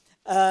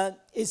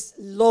 is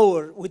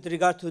lower with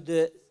regard to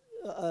the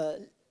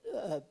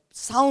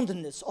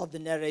soundness of the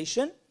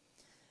narration.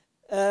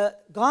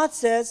 God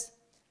says,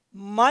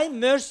 my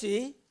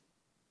mercy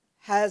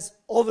has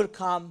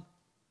overcome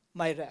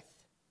my wrath.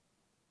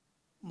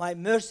 My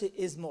mercy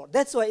is more.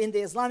 That's why in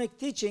the Islamic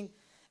teaching,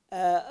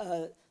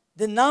 the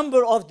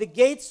number of the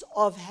gates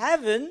of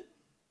heaven,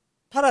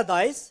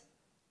 paradise,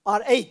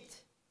 are 8.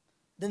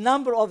 The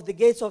number of the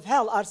gates of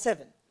hell are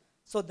 7.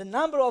 So the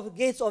number of the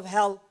gates of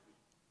hell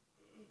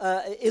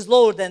is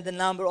lower than the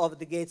number of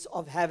the gates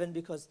of heaven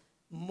because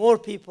more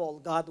people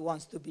God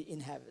wants to be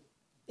in heaven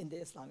in the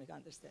Islamic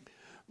understanding.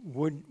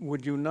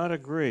 Would you not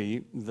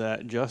agree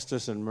that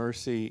justice and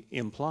mercy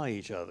imply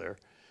each other?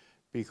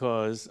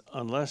 Because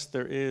unless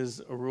there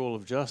is a rule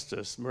of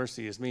justice,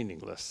 mercy is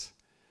meaningless.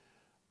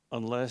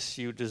 Unless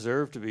you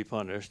deserve to be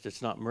punished,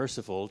 it's not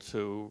merciful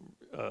to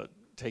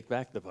take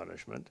back the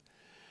punishment.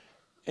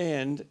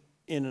 And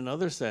in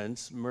another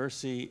sense,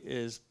 mercy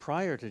is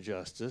prior to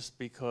justice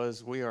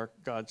because we are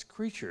God's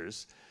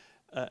creatures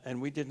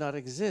and we did not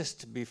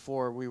exist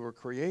before we were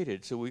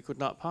created, so we could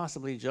not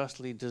possibly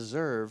justly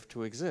deserve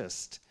to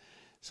exist.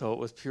 So it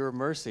was pure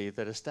mercy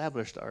that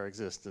established our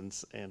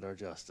existence and our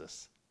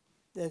justice.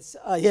 That's,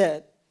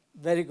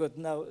 very good.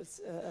 Now,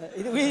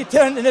 we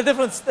turned in a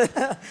different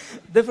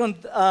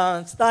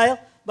style,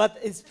 but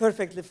it's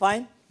perfectly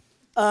fine.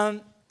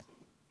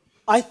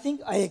 I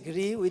think I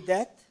agree with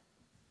that,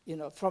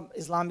 from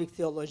Islamic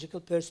theological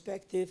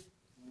perspective.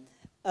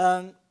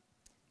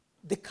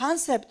 The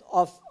concept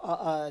of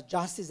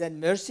justice and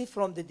mercy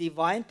from the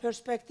divine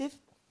perspective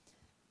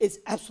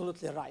is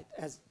absolutely right,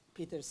 as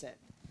Peter said.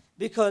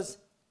 Because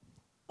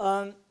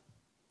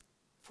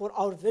for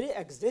our very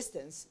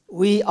existence,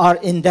 we are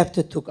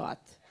indebted to God.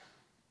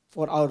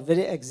 For our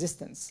very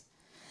existence.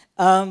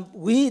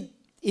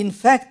 In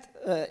fact,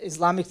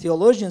 Islamic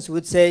theologians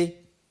would say,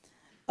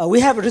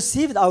 we have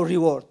received our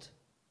reward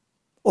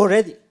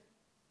already.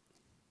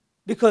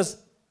 Because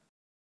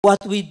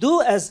what we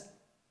do as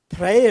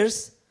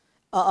prayers,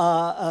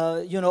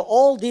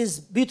 all these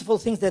beautiful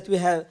things that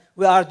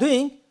we are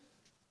doing,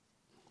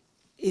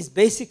 is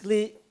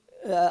basically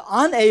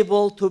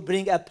unable to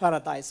bring a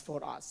paradise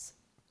for us.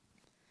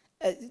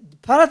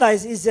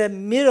 Paradise is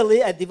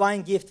merely a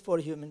divine gift for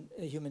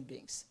human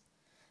beings.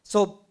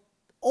 So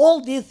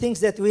all these things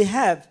that we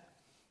have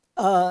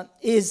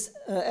is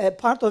a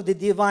part of the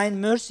divine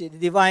mercy, the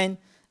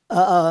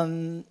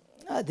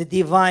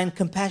divine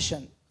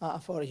compassion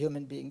for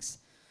human beings.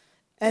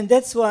 And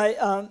that's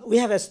why we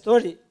have a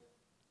story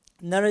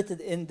narrated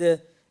in the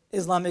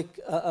Islamic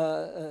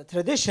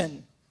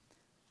tradition.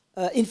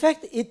 In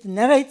fact, it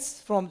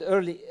narrates from the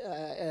early,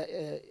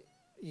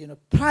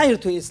 prior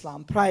to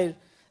Islam, prior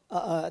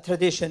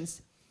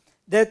traditions,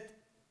 that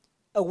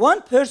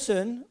one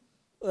person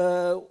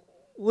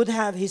would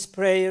have his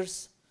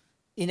prayers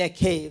in a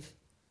cave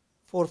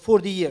for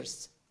 40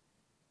 years.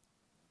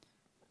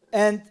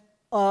 And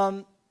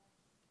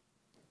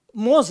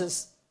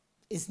Moses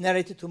is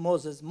narrated to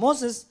Moses.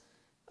 Moses,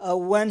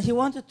 when he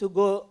wanted to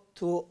go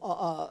to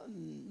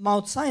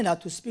Mount Sinai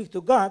to speak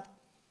to God,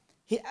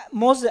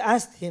 Moses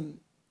asked him,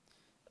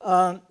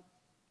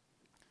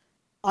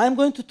 I'm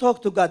going to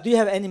talk to God. Do you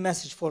have any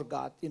message for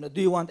God?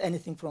 Do you want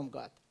anything from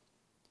God?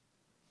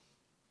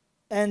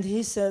 And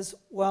he says,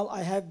 well,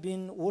 I have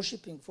been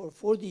worshiping for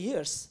 40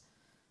 years.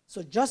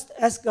 So just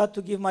ask God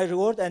to give my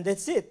reward, and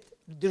that's it.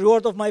 The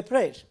reward of my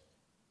prayer.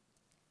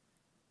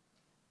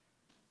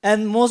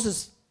 And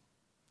Moses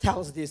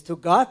tells this to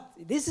God.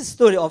 This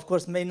story, of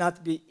course, may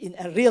not be in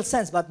a real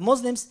sense, but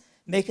Muslims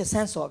make a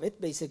sense of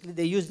it. Basically,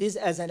 they use this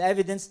as an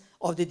evidence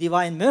of the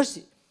divine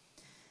mercy.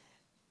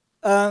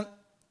 God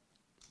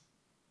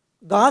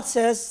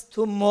says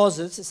to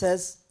Moses, he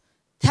says,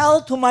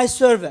 tell to my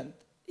servant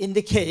in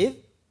the cave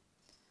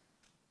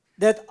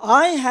that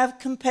I have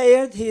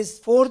compared his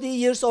 40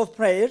 years of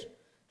prayer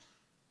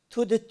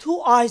to the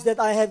 2 eyes that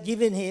I have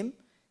given him.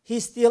 He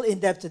still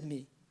indebted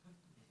me.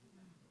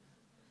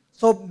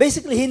 So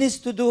basically, he needs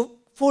to do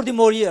 40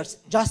 more years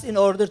just in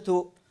order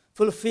to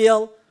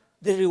fulfill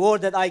the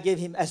reward that I gave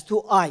him as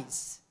 2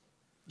 eyes.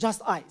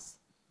 Just eyes.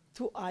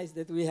 2 eyes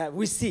that we have.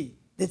 We see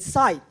the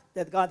sight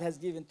that God has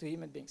given to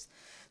human beings.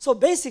 So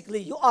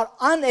basically, you are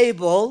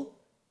unable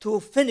to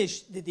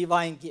finish the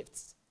divine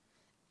gifts.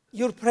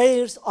 Your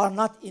prayers are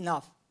not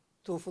enough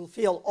to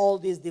fulfill all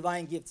these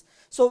divine gifts.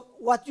 So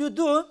what you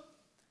do,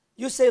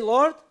 you say,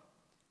 Lord,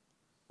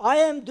 I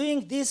am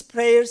doing these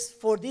prayers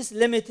for this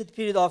limited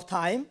period of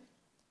time.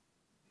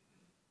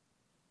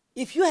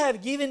 If you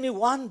have given me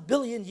 1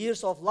 billion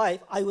years of life,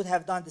 I would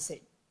have done the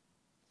same.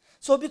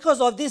 So because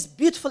of this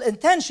beautiful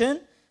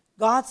intention,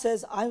 God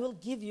says, I will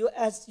give you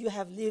as you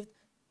have lived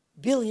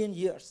billion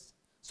years.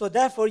 So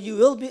therefore, you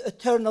will be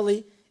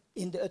eternally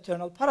in the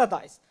eternal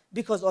paradise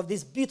because of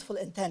this beautiful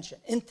intention.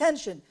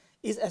 Intention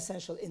is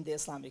essential in the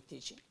Islamic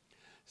teaching.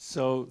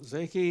 So,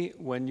 Zeki,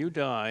 when you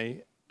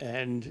die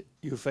and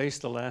you face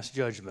the last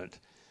judgment,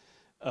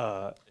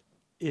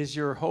 is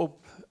your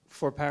hope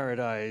for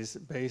paradise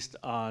based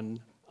on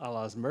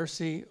Allah's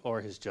mercy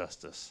or his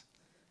justice?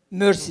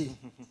 Mercy.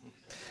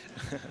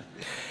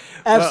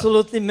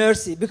 Absolutely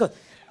mercy. Because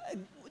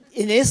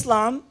in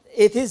Islam,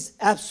 it is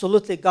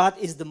absolutely God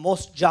is the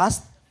most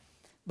just.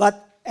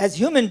 But as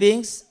human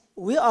beings,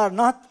 we are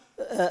not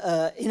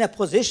in a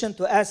position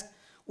to ask,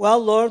 well,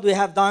 Lord, we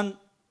have done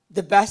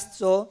the best,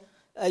 so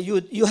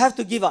you have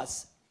to give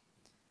us.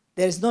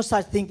 There is no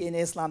such thing in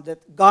Islam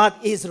that God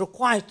is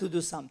required to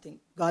do something.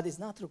 God is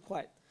not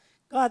required.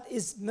 God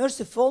is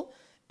merciful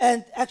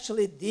and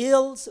actually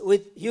deals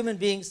with human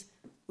beings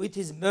with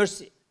his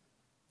mercy.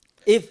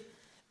 If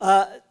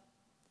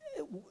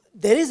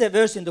there is a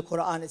verse in the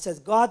Quran, it says,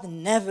 God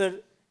never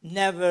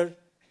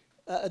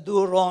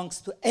do wrongs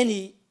to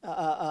any,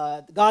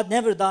 God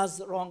never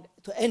does wrong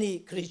to any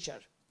creature,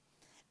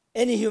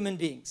 any human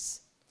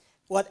beings.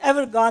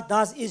 Whatever God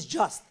does is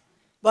just.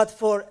 But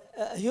for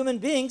human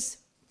beings,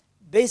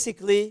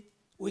 basically,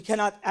 we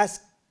cannot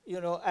ask,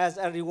 as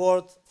a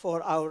reward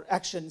for our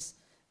actions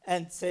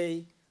and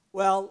say,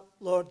 well,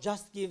 Lord,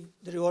 just give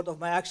the reward of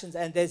my actions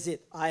and that's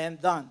it. I am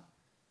done.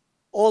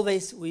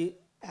 Always we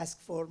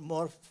ask for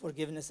more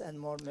forgiveness and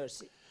more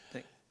mercy.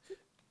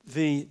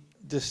 The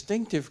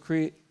distinctive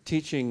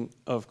teaching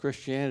of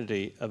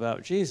Christianity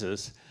about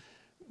Jesus,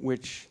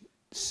 which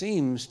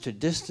seems to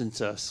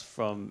distance us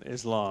from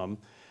Islam,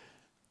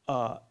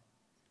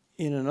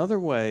 in another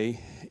way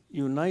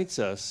unites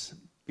us,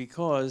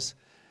 because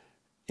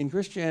in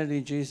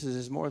Christianity, Jesus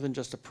is more than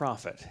just a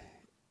prophet.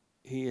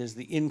 He is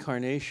the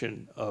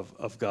incarnation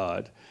of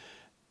God.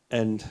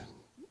 And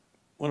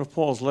one of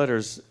Paul's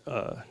letters,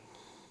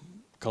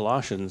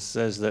 Colossians,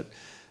 says that,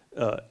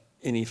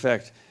 in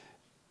effect,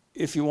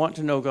 if you want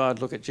to know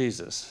God, look at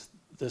Jesus.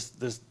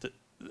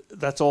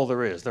 that's all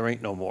there is. There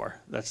ain't no more.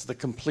 That's the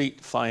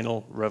complete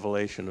final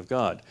revelation of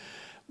God.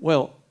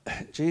 Well,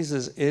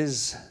 Jesus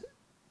is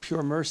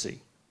pure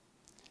mercy.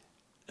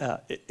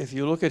 If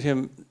you look at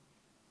him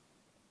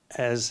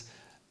as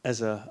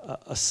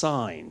a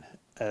sign,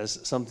 as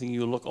something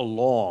you look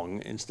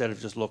along instead of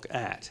just look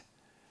at,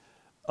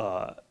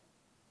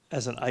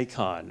 as an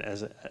icon,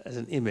 as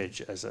an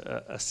image, as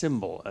a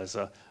symbol, as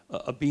a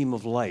beam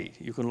of light.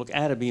 You can look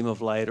at a beam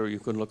of light, or you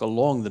can look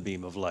along the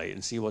beam of light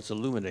and see what's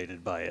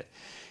illuminated by it.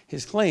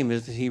 His claim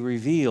is that he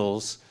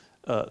reveals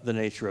the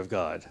nature of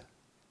God.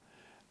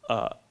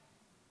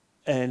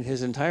 And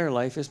his entire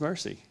life is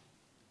mercy.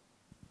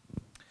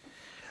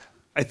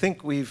 I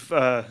think we've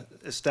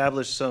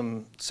established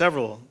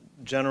several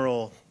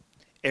general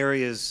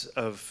areas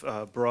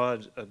of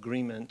broad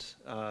agreement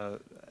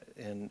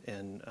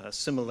and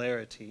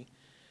similarity.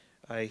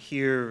 I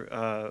hear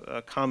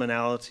a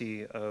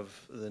commonality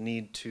of the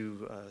need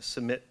to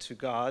submit to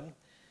God,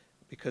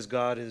 because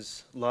God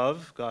is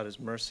love, God is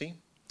mercy,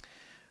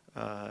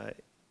 and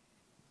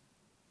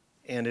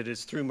it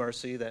is through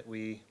mercy that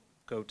we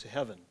go to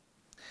heaven.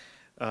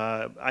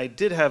 I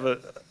did have a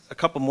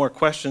couple more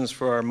questions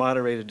for our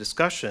moderated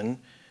discussion,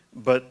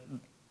 but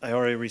I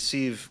already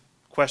received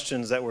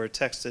questions that were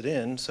texted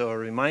in, so a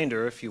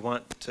reminder, if you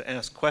want to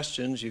ask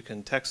questions, you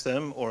can text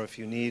them, or if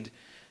you need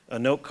a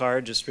note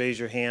card, just raise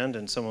your hand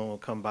and someone will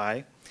come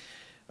by.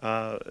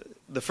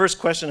 The first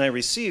question I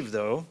received,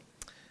 though,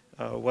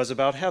 was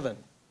about heaven,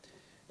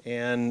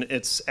 and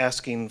it's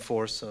asking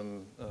for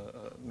some,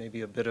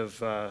 maybe a bit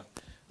of a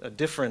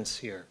difference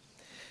here.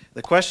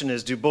 The question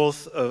is, do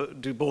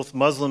both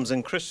Muslims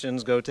and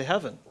Christians go to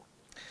heaven?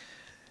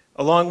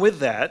 Along with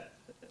that,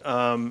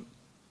 can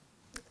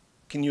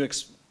you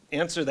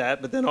answer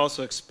that, but then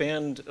also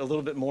expand a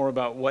little bit more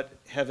about what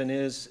heaven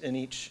is in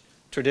each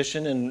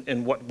tradition,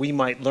 and what we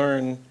might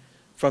learn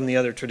from the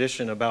other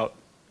tradition about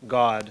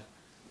God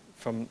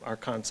from our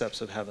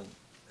concepts of heaven?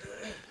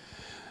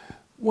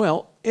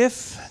 Well,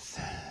 if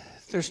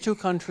there's two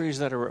countries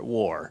that are at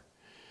war,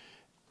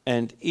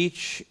 and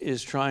each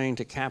is trying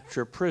to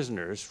capture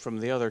prisoners from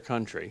the other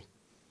country,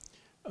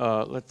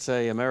 let's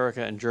say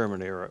America and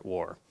Germany are at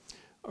war.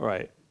 All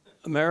right,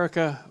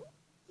 America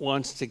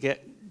wants to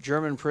get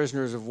German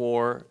prisoners of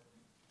war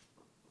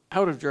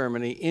out of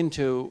Germany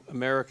into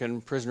American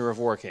prisoner of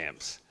war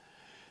camps.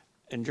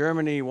 And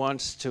Germany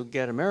wants to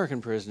get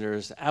American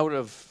prisoners out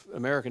of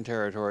American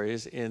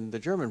territories in the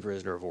German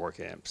prisoner of war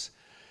camps.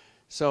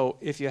 So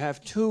if you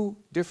have two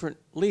different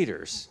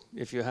leaders,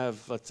 if you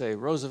have, let's say,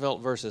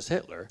 Roosevelt versus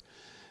Hitler,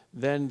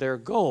 then their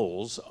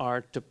goals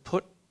are to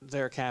put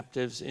their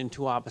captives in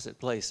two opposite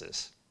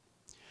places.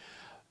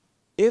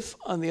 If,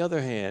 on the other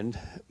hand,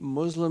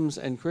 Muslims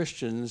and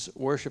Christians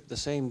worship the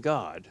same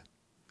God,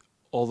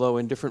 although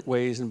in different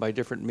ways and by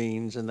different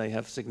means, and they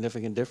have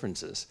significant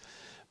differences,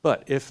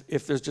 but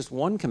if there's just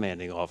one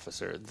commanding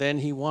officer, then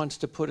he wants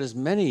to put as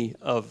many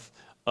of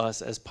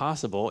us as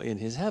possible in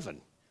his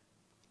heaven.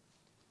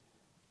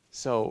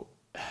 So,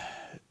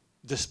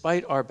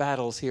 despite our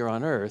battles here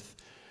on earth,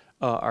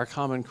 our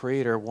common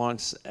creator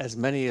wants as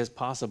many as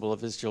possible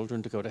of his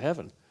children to go to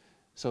heaven.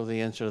 So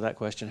the answer to that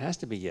question has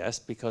to be yes,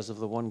 because of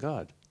the one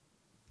God.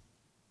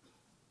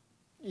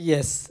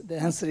 Yes, the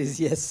answer is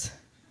yes.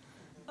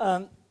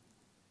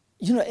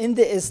 You know, in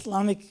the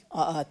Islamic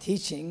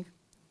teaching,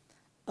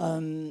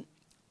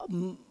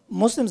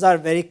 Muslims are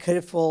very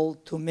careful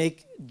to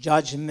make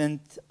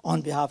judgment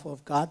on behalf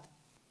of God.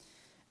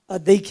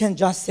 They can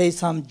just say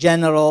some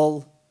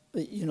general,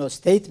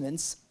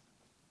 statements.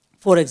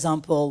 For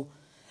example,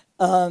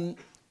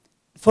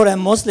 for a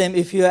Muslim,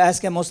 if you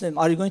ask a Muslim,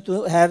 are you going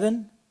to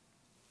heaven?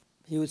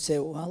 He would say,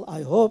 well,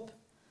 I hope,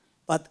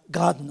 but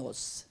God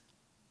knows.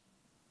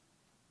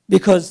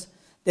 Because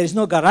there is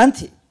no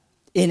guarantee.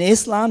 In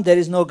Islam, there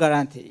is no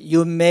guarantee.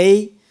 You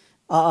may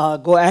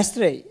go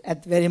astray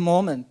at the very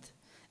moment.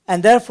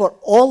 And therefore,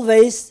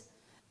 always,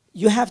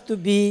 you have to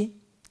be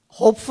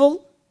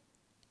hopeful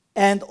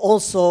and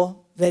also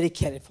very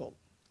careful.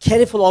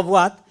 Careful of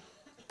what?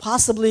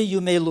 Possibly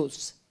you may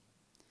lose.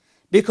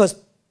 Because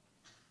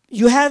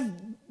you have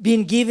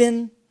been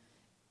given,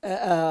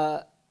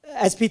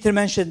 as Peter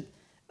mentioned,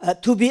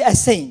 to be a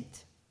saint.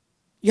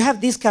 You have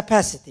this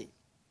capacity.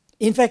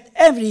 In fact,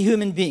 every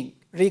human being,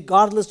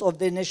 regardless of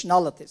their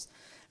nationalities,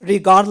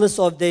 regardless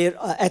of their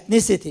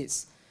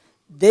ethnicities,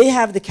 they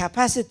have the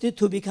capacity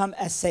to become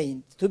a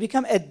saint, to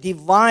become a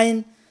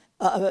divine,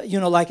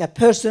 like a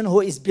person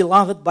who is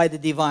beloved by the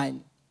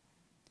divine.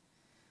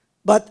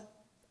 But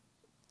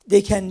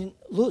they can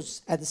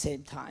lose at the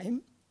same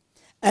time.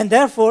 And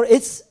therefore,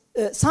 it's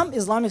some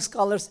Islamic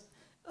scholars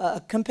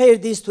compare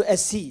this to a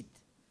seed.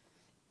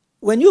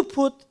 When you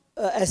put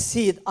a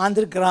seed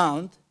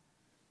underground,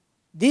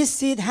 this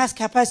seed has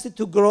capacity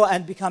to grow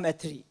and become a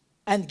tree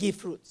and give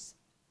fruits.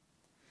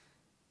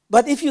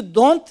 But if you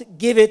don't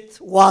give it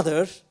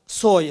water,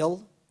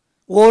 soil,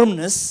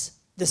 warmness,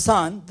 the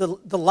sun,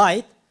 the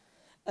light,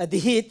 the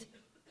heat,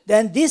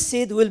 then this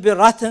seed will be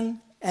rotten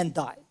and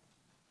die.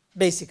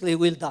 Basically,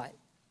 will die.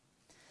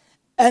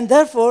 And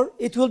therefore,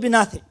 it will be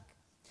nothing.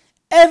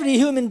 Every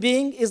human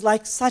being is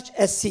like such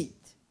a seed.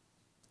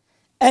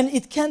 And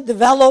it can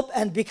develop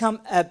and become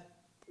a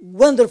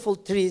wonderful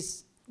tree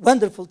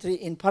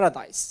in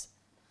paradise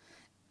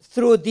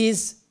through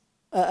these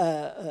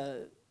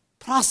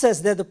process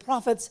that the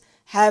prophets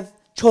have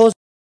chosen.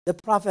 The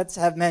prophets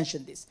have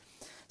mentioned this.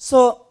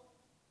 So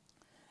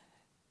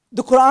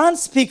the Quran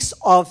speaks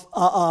of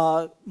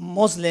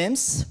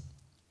Muslims.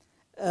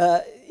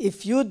 It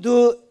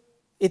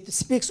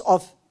speaks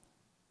of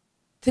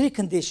 3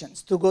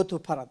 conditions to go to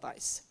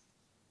paradise.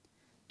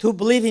 To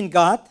believe in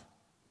God,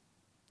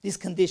 these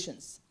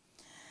conditions.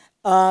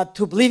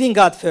 To believe in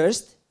God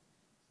first,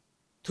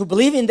 to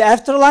believe in the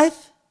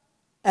afterlife,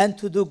 and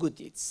to do good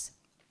deeds.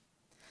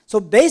 So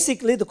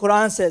basically the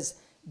Quran says,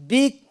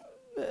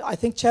 I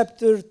think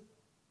chapter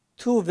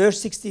 2,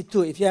 verse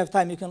 62, if you have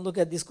time you can look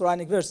at this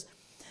Quranic verse.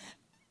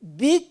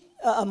 Be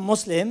a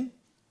Muslim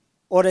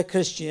or a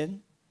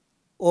Christian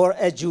or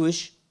a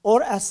Jewish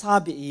or a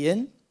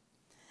Sabi'in,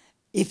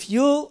 if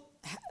you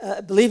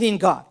believe in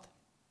God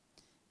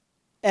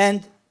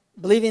and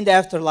believe in the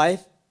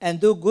afterlife and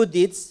do good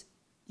deeds,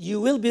 you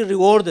will be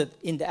rewarded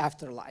in the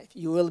afterlife.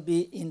 You will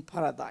be in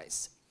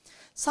paradise.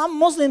 Some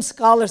Muslim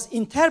scholars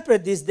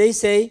interpret this. They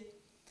say,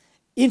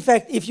 in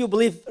fact, if you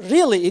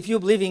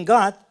believe in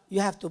God,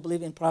 you have to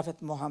believe in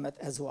Prophet Muhammad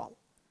as well.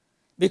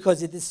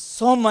 Because it is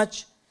so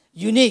much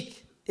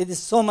unique. It is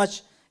so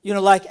much,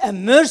 like a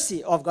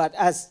mercy of God.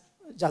 As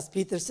just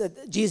Peter said,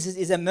 Jesus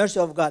is a mercy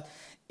of God.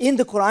 In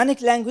the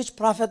Quranic language,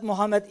 Prophet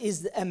Muhammad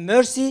is a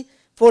mercy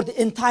for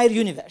the entire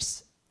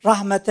universe.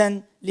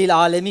 Rahmatan lil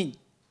alamin.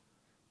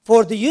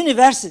 For the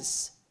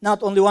universes,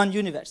 not only one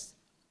universe.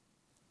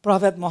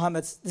 Prophet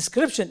Muhammad's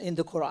description in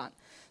the Quran.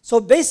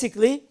 So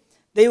basically,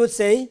 they would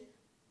say,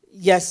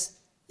 yes,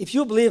 if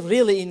you believe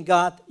really in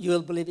God, you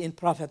will believe in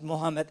Prophet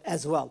Muhammad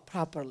as well,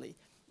 properly.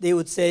 They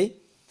would say.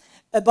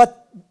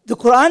 But the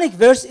Quranic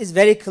verse is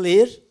very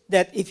clear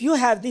that if you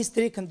have these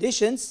 3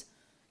 conditions,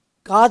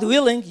 God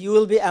willing, you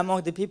will be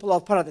among the people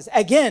of paradise.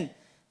 Again,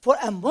 for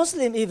a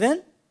Muslim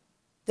even,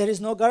 there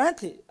is no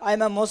guarantee. I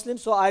am a Muslim,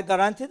 so I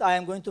guaranteed I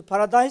am going to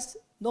paradise.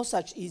 No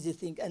such easy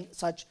thing and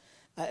such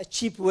a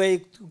cheap way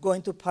to go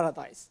into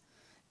paradise.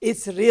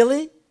 It's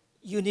really,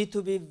 you need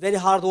to be very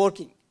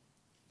hardworking.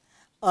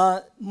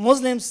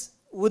 Muslims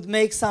would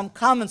make some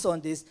comments on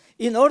this.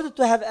 In order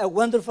to have a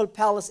wonderful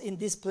palace in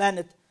this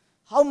planet,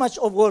 how much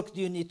of work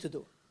do you need to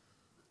do?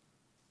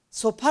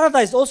 So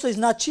paradise also is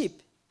not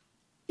cheap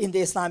in the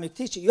Islamic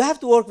teaching. You have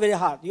to work very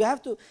hard. You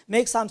have to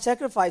make some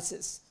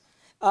sacrifices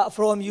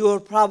from your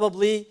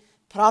probably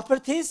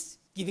properties,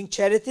 giving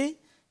charity,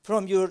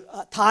 from your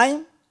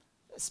time,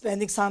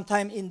 spending some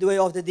time in the way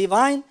of the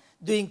divine,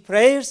 doing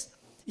prayers.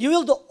 You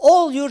will do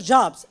all your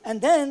jobs. And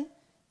then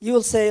you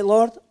will say,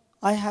 Lord,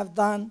 I have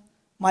done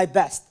my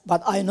best.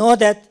 But I know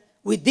that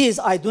with this,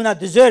 I do not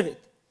deserve it.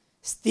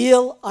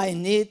 Still, I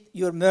need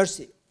your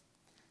mercy.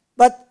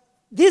 But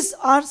these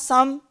are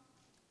some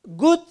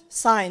good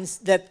signs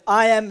that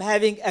I am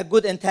having a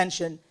good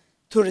intention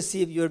to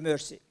receive your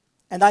mercy.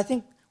 And I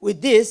think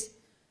with this,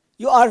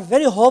 you are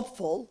very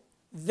hopeful,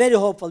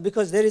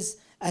 because there is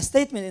a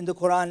statement in the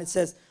Quran. It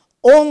says,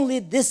 only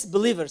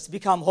disbelievers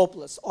become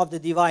hopeless of the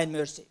divine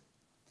mercy.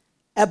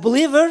 A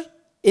believer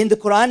in the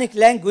Quranic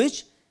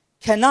language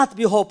cannot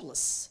be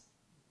hopeless.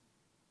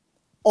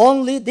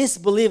 Only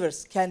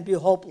disbelievers can be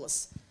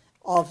hopeless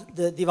of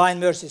the divine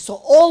mercy. So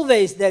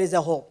always there is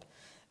a hope.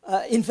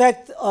 In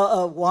fact,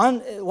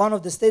 one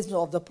of the statements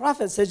of the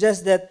Prophet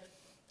suggests that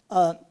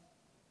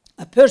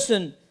a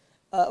person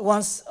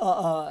once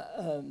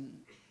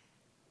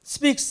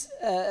speaks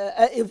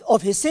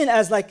of his sin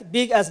as like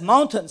big as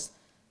mountains.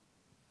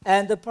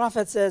 And the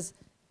Prophet says,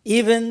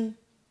 even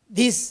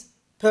this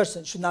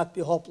person should not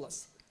be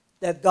hopeless.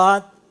 That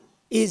God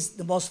is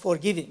the most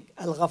forgiving,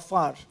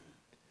 Al-Ghaffar,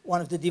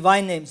 one of the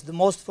divine names, the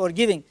most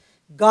forgiving.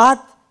 God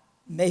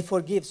may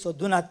forgive, so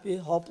do not be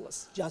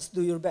hopeless. Just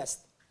do your best.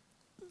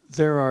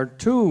 There are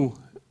 2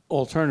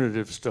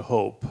 alternatives to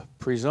hope,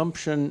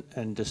 presumption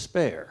and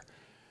despair.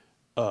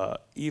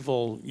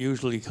 Evil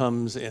usually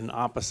comes in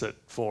opposite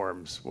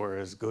forms,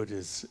 whereas good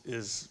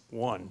is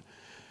one.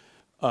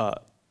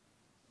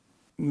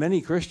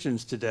 Many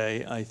Christians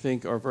today, I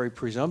think, are very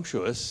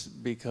presumptuous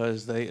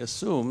because they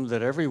assume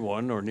that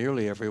everyone, or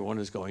nearly everyone,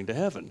 is going to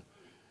heaven.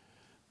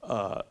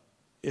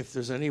 If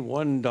there's any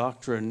one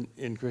doctrine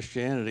in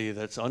Christianity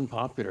that's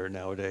unpopular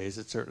nowadays,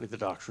 it's certainly the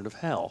doctrine of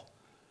hell.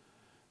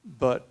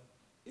 But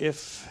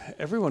if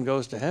everyone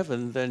goes to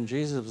heaven, then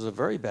Jesus was a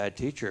very bad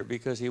teacher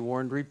because he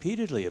warned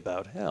repeatedly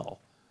about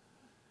hell.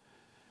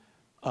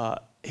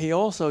 He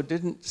also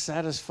didn't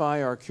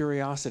satisfy our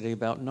curiosity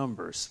about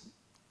numbers.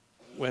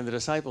 When the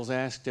disciples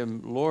asked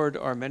him, Lord,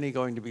 are many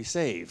going to be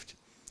saved?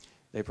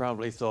 They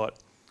probably thought,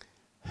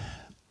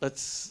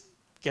 let's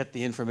get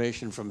the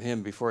information from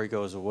him before he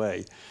goes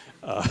away.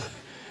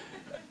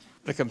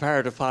 The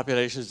comparative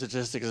population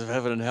statistics of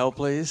heaven and hell,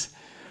 please.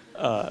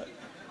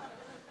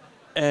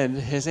 And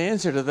his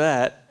answer to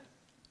that,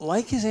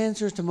 like his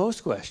answers to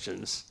most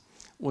questions,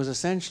 was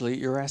essentially,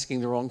 you're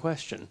asking the wrong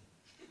question.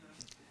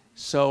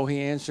 So he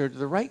answered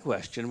the right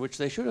question, which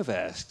they should have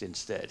asked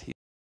instead.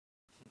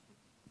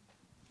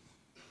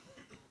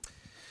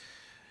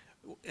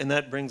 And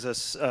that brings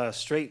us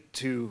straight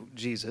to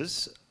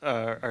Jesus.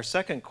 Our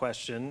second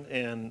question,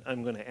 and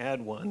I'm going to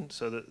add one.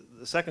 So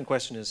the second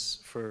question is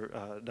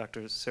for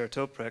Dr.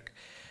 Saritoprak,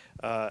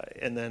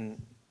 and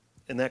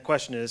that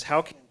question is,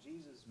 how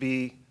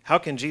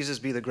can Jesus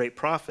be the great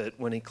prophet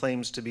when he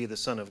claims to be the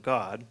Son of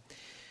God?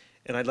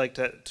 And I'd like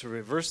to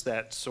reverse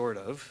that sort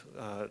of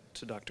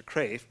to Dr.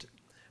 Kreeft.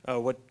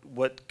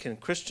 What can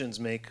Christians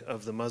make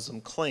of the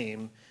Muslim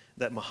claim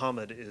that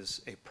Muhammad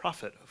is a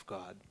prophet of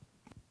God?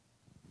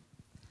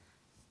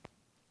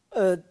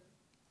 Let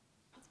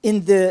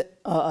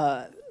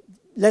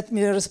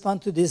me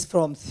respond to this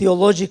from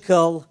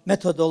theological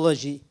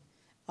methodology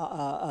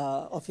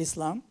of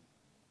Islam.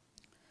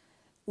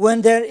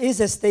 When there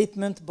is a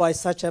statement by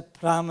such a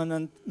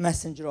prominent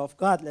messenger of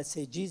God, let's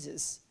say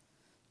Jesus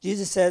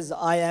says,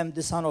 I am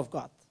the Son of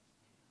God.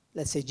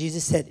 Let's say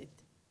Jesus said it.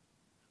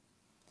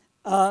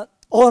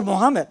 Or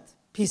Muhammad,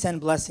 peace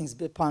and blessings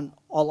be upon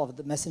all of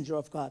the messenger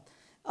of God.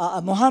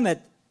 Muhammad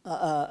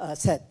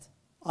said,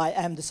 I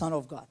am the Son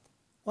of God.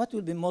 What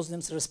will be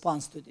Muslims'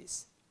 response to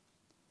this,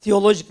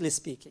 theologically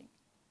speaking?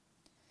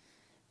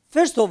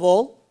 First of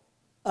all,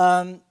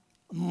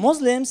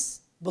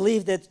 Muslims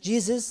believe that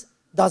Jesus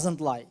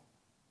doesn't lie.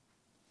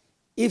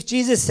 If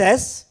Jesus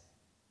says,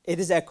 it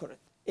is accurate,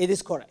 it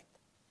is correct.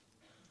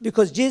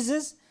 Because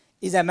Jesus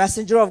is a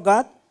messenger of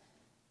God,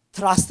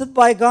 trusted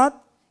by God,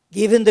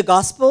 given the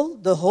gospel,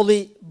 the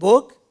holy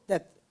book,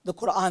 that the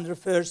Quran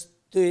refers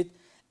to it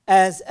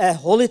as a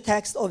holy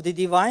text of the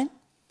divine.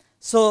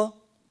 So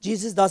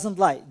Jesus doesn't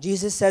lie.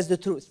 Jesus says the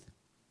truth.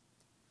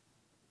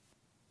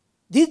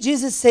 Did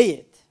Jesus say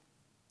it?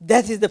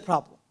 That is the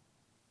problem.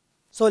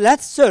 So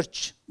let's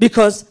search,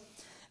 because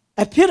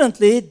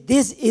apparently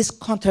this is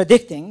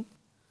contradicting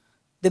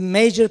the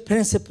major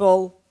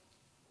principle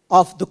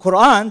of the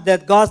Quran,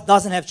 that God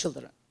doesn't have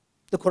children.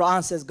 The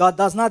Quran says God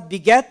does not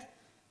beget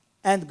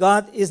and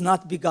God is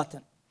not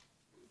begotten.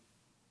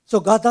 So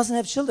God doesn't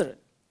have children.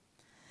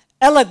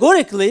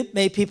 Allegorically,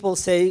 may people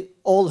say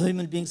all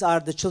human beings are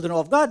the children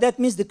of God. That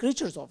means the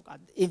creatures of God.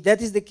 If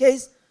that is the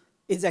case,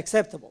 it's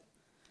acceptable.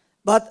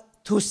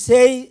 But to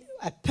say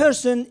a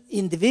person,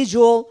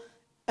 individual,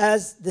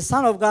 as the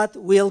Son of God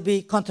will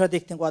be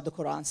contradicting what the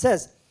Quran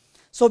says.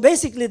 So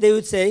basically they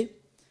would say,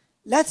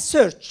 let's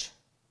search,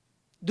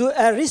 do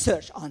a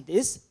research on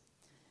this,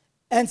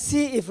 and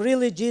see if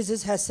really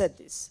Jesus has said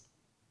this.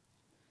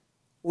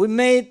 We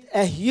made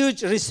a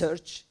huge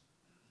research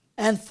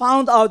and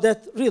found out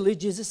that really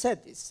Jesus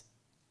said this.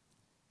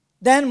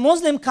 Then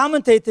Muslim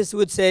commentators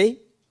would say,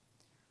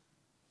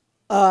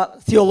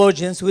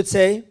 theologians would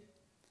say,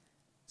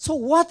 so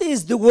what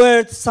is the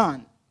word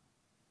son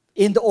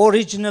in the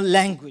original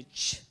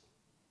language?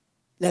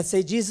 Let's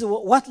say Jesus,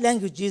 what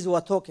language Jesus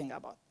was talking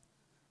about?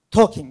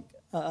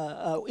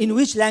 In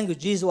which language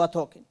Jesus was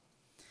talking?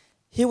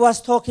 He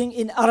was talking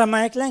in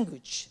Aramaic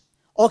language.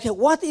 Okay,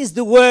 what is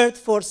the word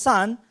for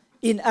son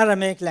in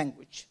Aramaic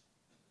language?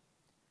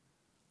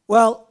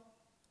 Well,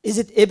 is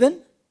it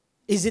Ibn?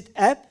 Is it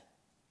Ab?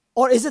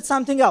 Or is it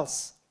something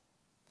else?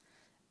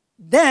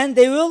 Then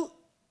they will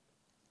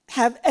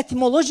have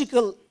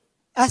etymological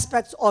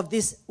aspects of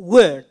this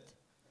word.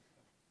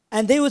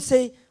 And they would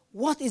say,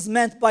 what is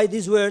meant by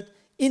this word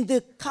in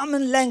the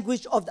common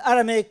language of the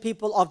Aramaic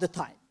people of the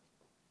time?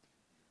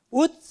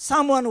 Would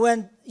someone,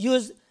 when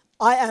use,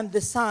 I am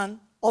the son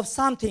of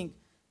something,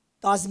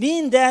 does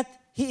mean that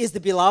he is the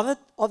beloved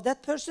of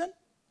that person?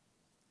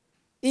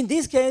 In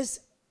this case,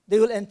 they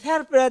will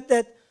interpret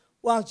that,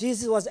 well,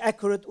 Jesus was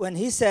accurate when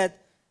he said,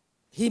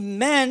 he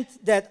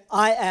meant that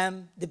I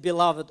am the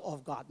beloved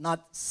of God.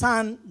 Not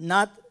son,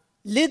 not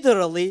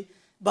literally,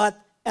 but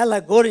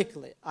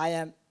allegorically, I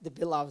am the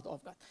beloved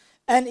of God.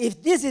 And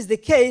if this is the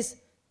case,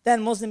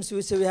 then Muslims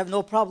will say we have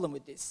no problem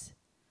with this,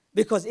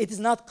 because it is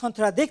not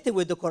contradicting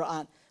with the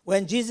Quran.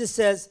 When Jesus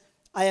says,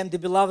 I am the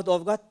beloved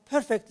of God,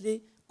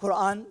 perfectly,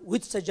 Quran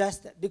would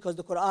suggest that, because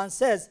the Quran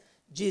says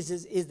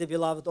Jesus is the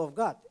beloved of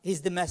God.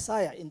 He's the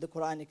Messiah in the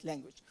Quranic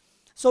language.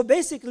 So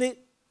basically,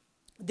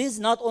 this is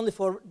not only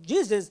for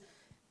Jesus,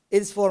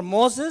 it's for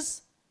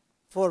Moses,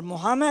 for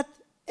Muhammad,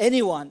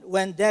 anyone.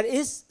 When there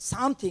is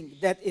something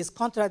that is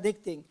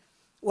contradicting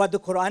what the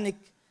Quranic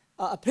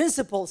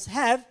principles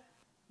have,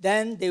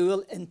 then they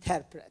will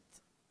interpret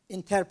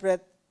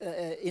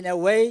in a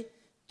way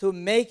to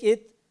make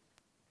it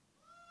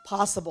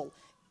possible.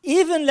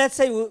 Even, let's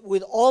say,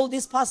 with all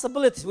these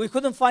possibilities, we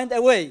couldn't find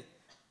a way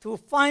to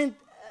find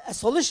a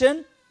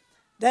solution,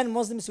 then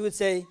Muslims would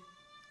say,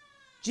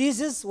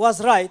 Jesus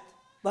was right,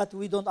 but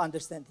we don't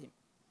understand him.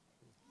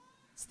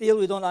 Still,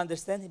 we don't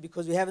understand him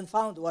because we haven't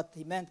found what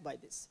he meant by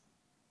this.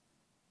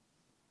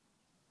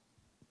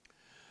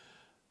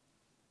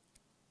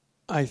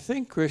 I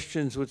think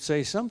Christians would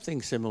say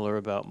something similar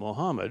about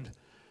Muhammad.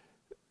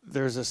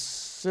 There's a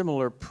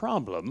similar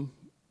problem.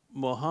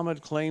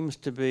 Muhammad claims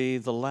to be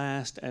the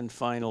last and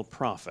final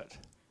prophet.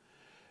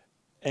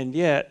 And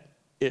yet,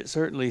 it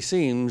certainly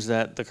seems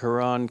that the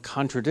Quran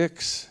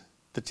contradicts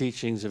the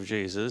teachings of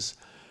Jesus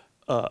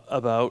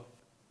about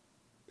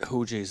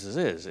who Jesus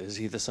is. Is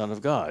he the Son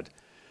of God?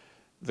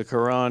 The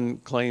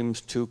Quran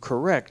claims to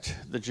correct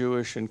the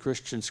Jewish and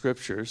Christian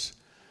scriptures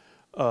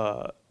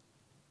and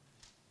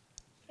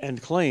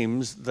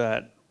claims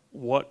that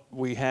what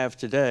we have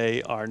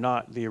today are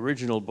not the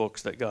original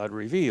books that God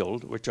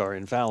revealed, which are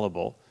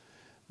infallible,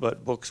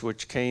 but books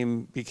which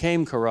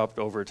became corrupt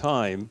over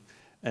time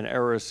and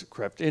errors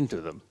crept into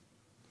them.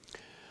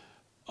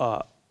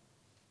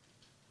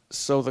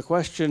 So the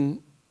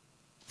question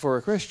for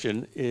a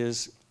Christian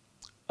is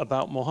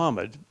about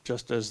Muhammad,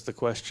 just as the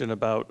question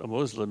about a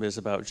Muslim is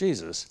about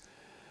Jesus.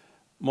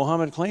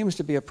 Muhammad claims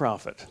to be a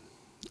prophet.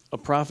 A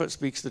prophet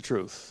speaks the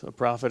truth. A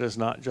prophet is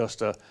not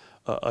just a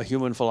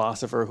human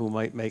philosopher who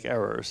might make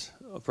errors.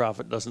 A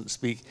prophet doesn't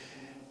speak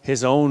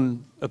his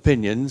own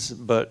opinions,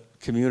 but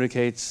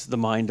communicates the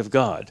mind of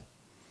God.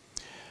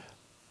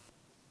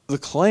 The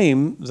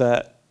claim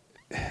that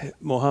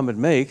Muhammad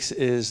makes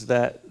is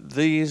that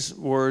these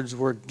words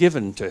were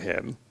given to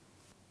him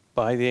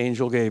by the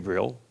angel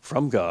Gabriel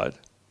from God,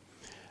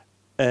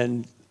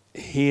 and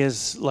he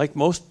is, like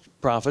most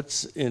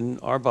prophets in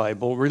our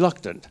Bible,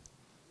 reluctant.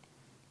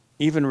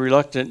 Even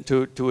reluctant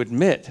to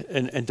admit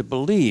and to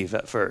believe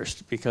at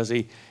first, because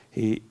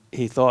he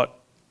thought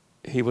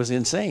he was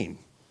insane.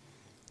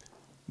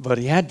 But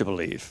he had to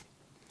believe.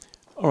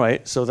 All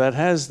right, so that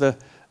has the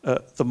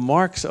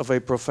marks of a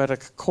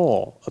prophetic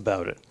call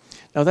about it.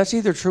 Now that's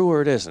either true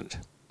or it isn't.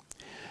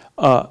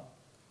 The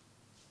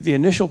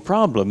initial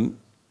problem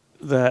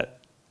that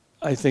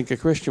I think a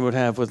Christian would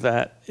have with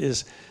that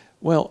is,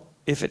 well,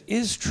 if it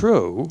is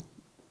true,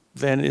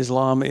 then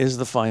Islam is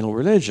the final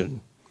religion.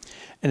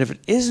 And if it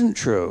isn't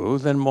true,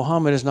 then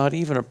Muhammad is not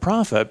even a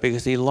prophet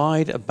because he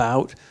lied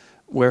about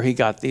where he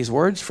got these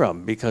words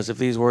from. Because if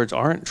these words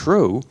aren't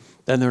true,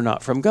 then they're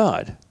not from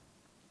God.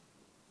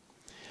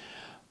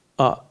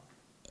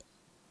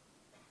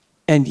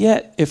 And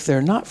yet, if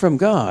they're not from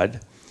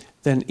God,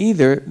 then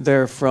either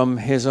they're from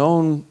his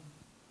own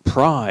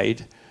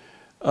pride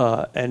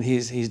and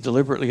he's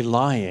deliberately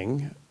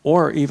lying,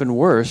 or even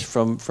worse,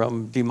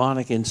 from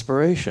demonic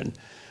inspiration.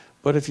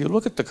 But if you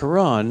look at the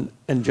Quran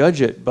and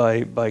judge it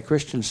by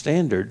Christian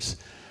standards,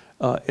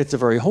 it's a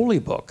very holy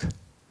book.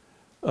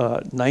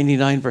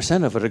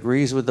 99% of it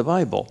agrees with the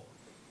Bible.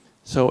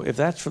 So if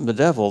that's from the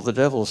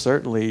devil is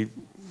certainly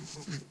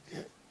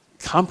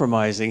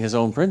compromising his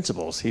own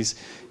principles.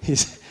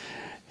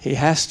 He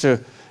has to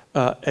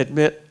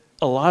admit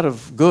a lot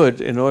of good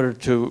in order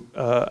to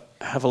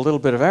have a little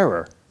bit of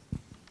error.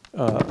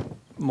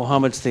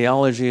 Muhammad's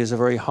theology is a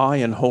very high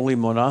and holy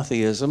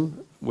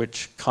monotheism,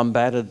 which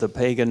combated the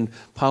pagan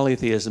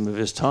polytheism of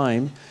his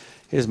time.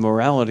 His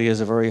morality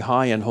is a very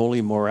high and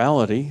holy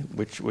morality,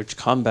 which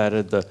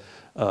combated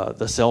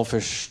the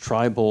selfish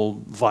tribal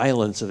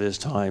violence of his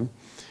time.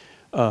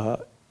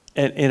 And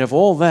if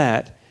all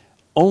that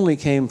only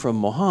came from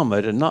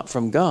Muhammad and not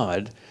from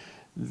God,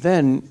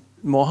 then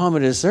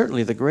Muhammad is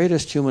certainly the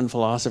greatest human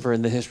philosopher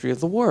in the history of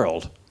the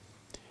world.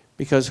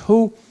 Because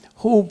who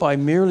by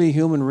merely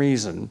human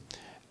reason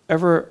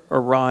ever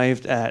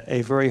arrived at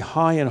a very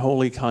high and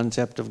holy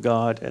concept of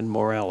God and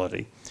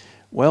morality?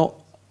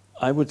 Well,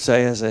 I would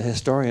say, as a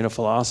historian, a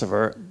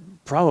philosopher,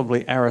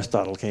 probably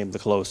Aristotle came the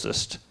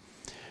closest.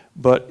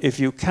 But if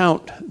you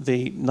count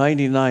the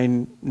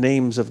 99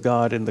 names of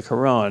God in the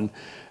Quran,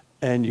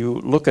 and you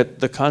look at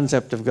the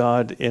concept of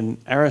God in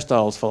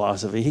Aristotle's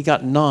philosophy, he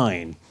got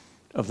 9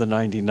 of the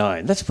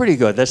 99. That's pretty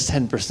good. That's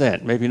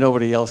 10%. Maybe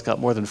nobody else got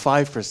more than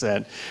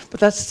 5%, but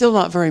that's still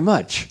not very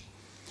much.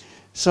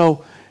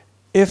 So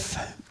if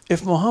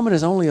Muhammad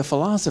is only a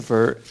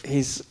philosopher,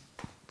 he's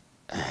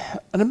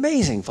an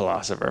amazing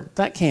philosopher.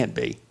 That can't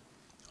be.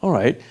 All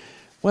right.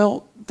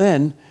 Well,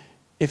 then,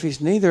 if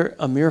he's neither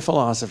a mere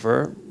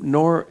philosopher,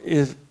 nor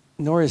is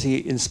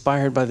he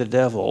inspired by the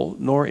devil,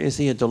 nor is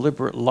he a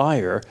deliberate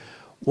liar,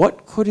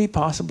 what could he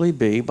possibly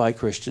be by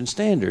Christian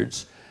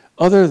standards,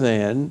 other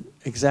than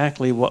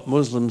exactly what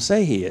Muslims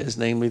say he is,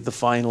 namely the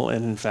final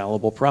and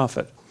infallible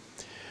prophet?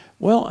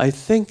 Well, I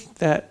think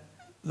that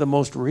the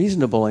most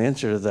reasonable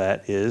answer to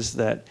that is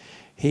that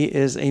he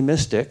is a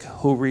mystic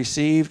who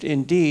received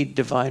indeed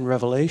divine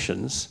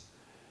revelations,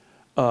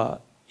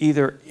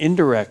 either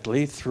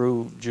indirectly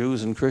through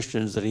Jews and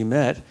Christians that he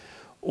met,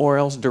 or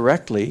else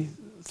directly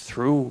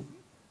through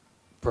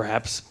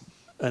perhaps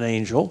an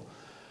angel.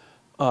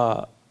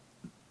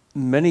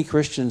 Many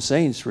Christian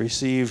saints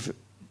receive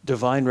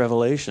divine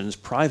revelations,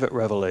 private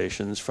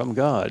revelations from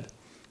God.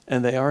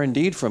 And they are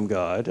indeed from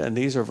God, and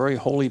these are very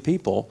holy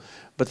people,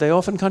 but they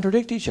often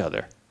contradict each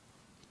other.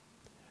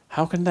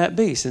 How can that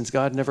be, since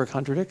God never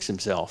contradicts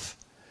himself?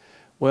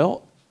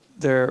 Well,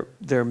 they're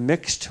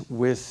mixed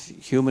with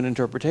human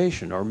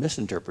interpretation or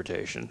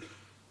misinterpretation.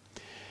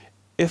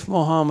 If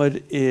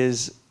Muhammad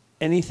is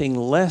anything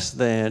less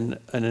than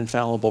an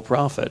infallible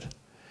prophet,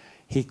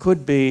 he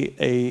could be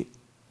a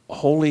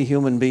holy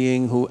human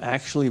being who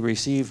actually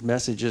received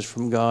messages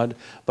from God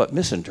but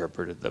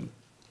misinterpreted them.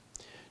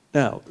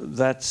 Now,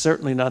 that's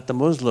certainly not the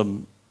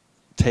Muslim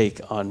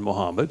take on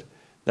Muhammad.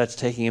 That's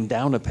taking him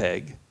down a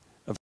peg,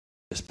 a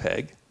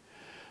peg.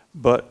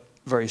 But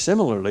very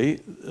similarly,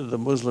 the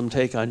Muslim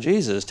take on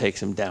Jesus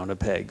takes him down a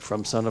peg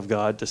from son of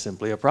God to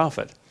simply a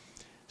prophet.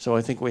 So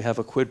I think we have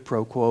a quid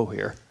pro quo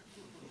here.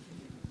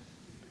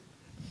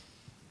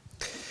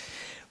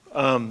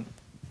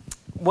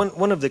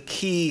 One of the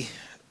key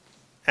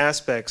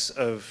aspects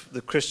of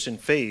the Christian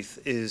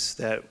faith is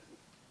that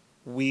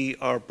we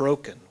are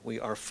broken, we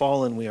are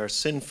fallen, we are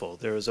sinful.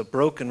 There is a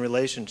broken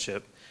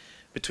relationship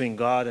between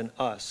God and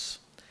us,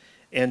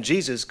 and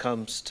Jesus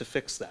comes to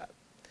fix that.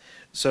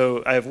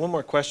 So I have one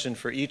more question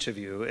for each of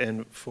you,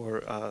 and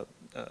for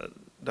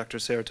Dr.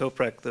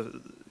 Saritoprak,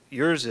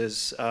 yours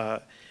is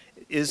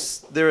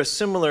there a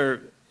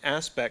similar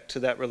aspect to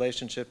that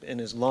relationship in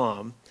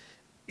Islam?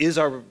 Is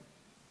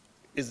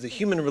the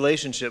human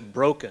relationship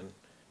broken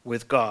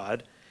with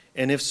God?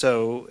 And if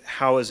so,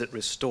 how is it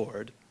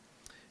restored?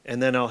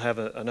 And then I'll have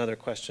another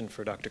question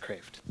for Dr.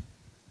 Kreeft.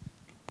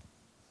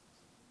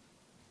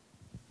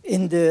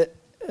 In the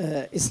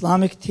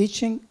Islamic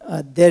teaching,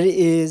 there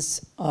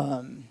is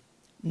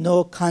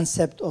no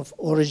concept of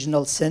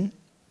original sin.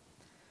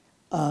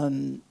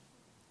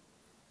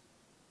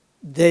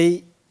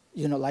 They,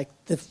 like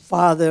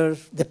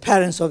the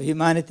parents of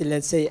humanity,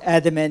 let's say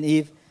Adam and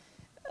Eve,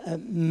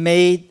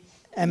 made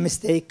a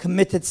mistake,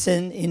 committed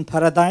sin in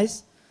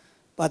paradise,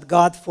 but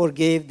God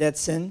forgave that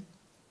sin,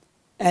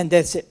 and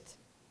that's it.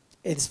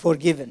 It's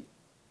forgiven.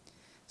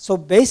 So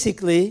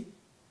basically,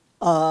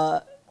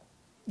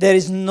 there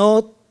is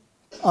no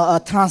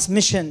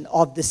transmission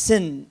of the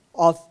sin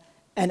of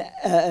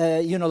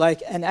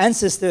like an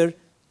ancestor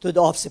to the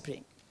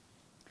offspring.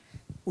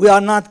 We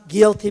are not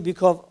guilty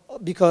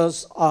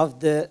because of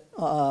the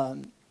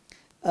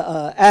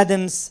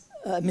Adam's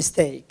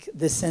mistake,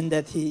 the sin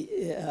that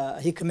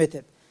he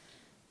committed.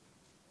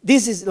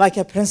 This is like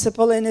a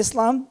principle in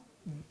Islam,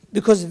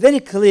 because very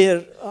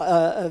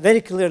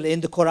clearly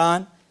in the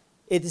Quran,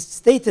 it is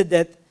stated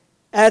that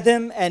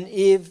Adam and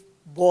Eve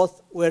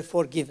both were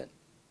forgiven.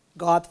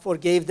 God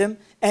forgave them,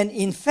 and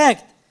in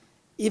fact,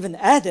 even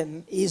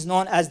Adam is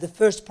known as the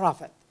first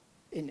prophet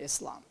in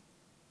Islam,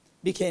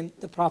 became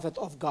the prophet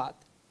of God.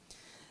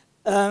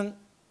 And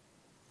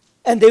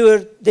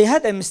they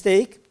had a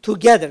mistake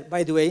together,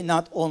 by the way,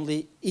 not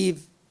only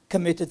Eve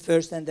committed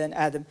first and then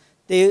Adam.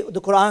 The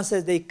Quran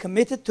says they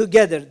committed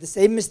together the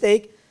same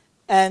mistake,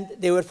 and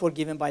they were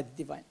forgiven by the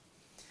divine.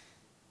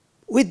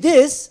 With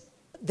this,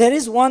 there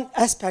is one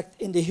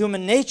aspect in the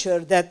human nature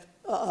that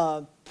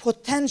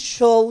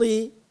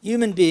potentially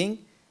human being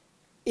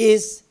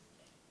is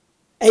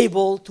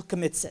able to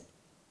commit sin.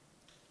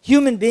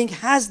 Human being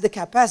has the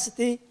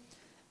capacity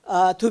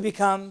to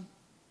become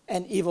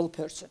an evil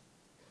person,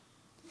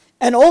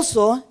 and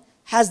also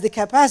has the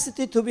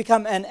capacity to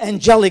become an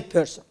angelic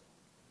person.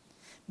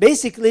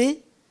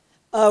 Basically,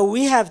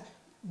 we have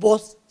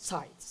both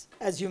sides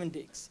as human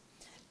beings.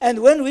 And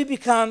when we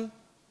become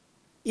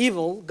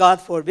evil,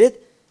 God forbid,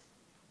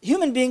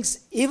 human beings'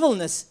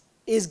 evilness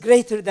is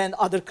greater than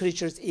other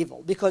creatures'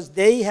 evil, because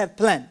they have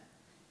plan.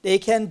 They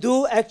can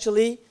do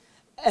actually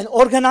and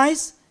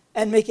organize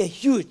and make a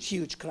huge,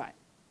 huge crime.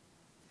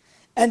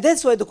 And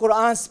that's why the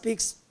Quran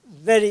speaks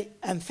very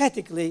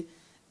emphatically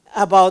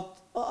about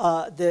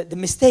the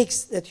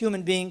mistakes that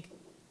human being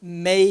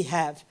may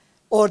have,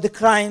 or the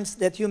crimes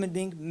that human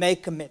being may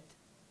commit.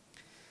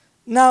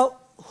 Now,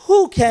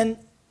 who can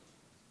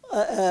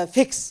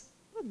fix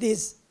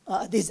this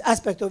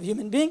aspect of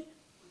human being?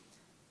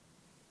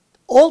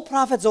 All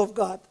prophets of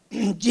God,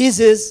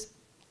 Jesus,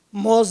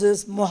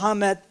 Moses,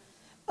 Muhammad,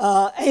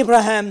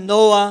 Abraham,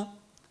 Noah,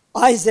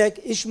 Isaac,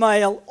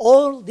 Ishmael,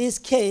 all these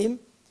came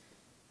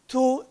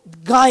to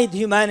guide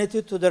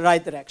humanity to the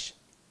right direction.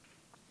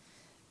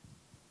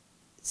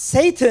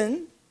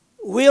 Satan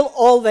will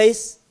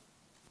always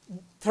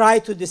try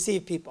to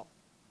deceive people.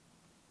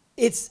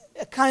 It's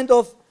a kind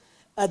of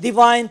a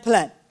divine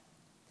plan.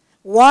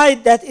 Why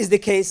that is the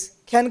case?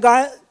 Can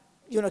God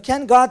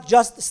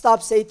just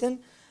stop Satan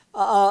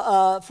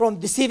from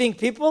deceiving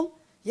people?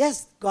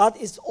 Yes, God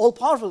is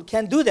all-powerful,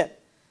 can do that.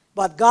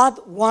 But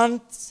God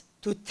wants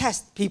to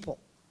test people.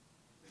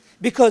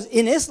 Because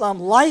in Islam,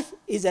 life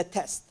is a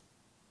test.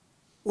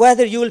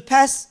 Whether you will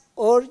pass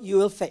or you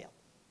will fail.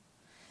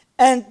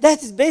 And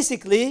that is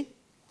basically,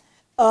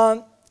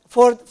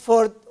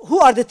 for who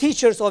are the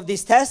teachers of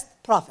this test?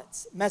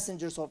 Prophets,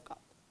 messengers of God.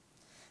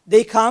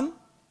 They come,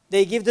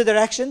 they give the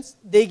directions,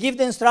 they give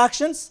the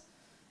instructions,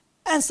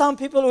 and some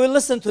people will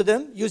listen to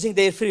them using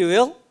their free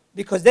will,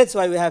 because that's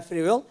why we have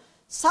free will.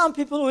 Some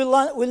people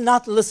will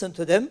not listen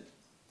to them,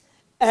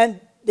 and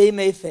they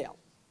may fail.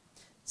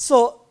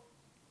 So,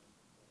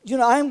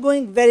 I'm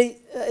going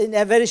in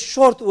a very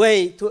short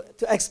way to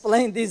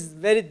explain these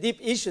very deep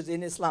issues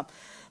in Islam.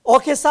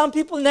 Okay, some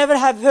people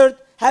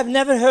have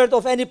never heard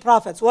of any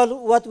prophets. Well,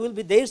 what will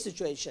be their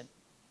situation?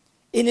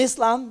 In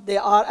Islam, they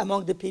are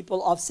among the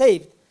people of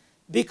saved,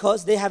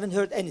 because they haven't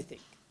heard anything.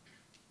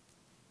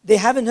 They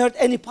haven't heard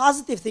any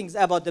positive things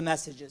about the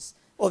messages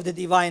of the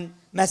divine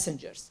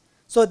messengers.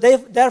 So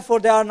therefore,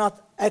 they are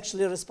not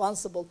actually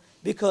responsible,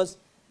 because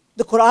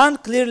the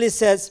Quran clearly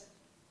says,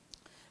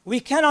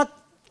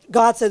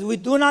 God says, we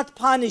do not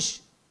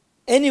punish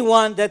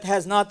anyone that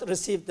has not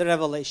received the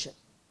revelation.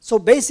 So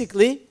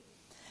basically,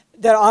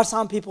 there are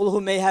some people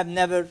who may have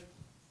never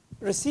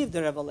received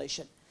the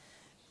revelation.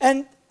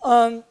 And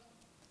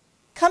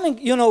coming,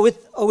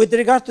 with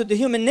regard to the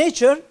human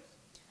nature,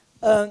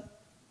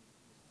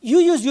 you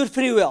use your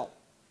free will.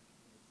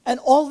 And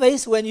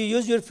always when you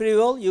use your free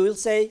will, you will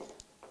say,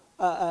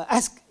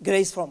 ask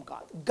grace from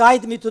God.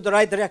 Guide me to the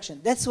right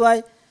direction. That's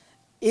why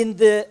in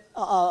the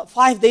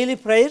 5 daily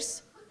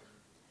prayers,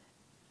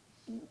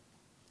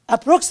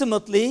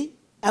 approximately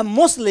a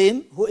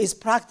Muslim who is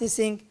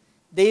practicing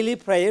daily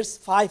prayers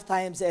 5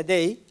 times a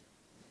day,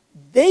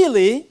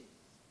 daily,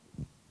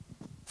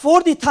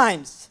 40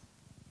 times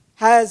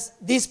has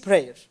this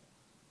prayer.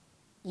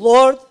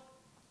 Lord,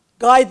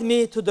 guide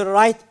me to the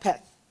right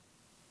path.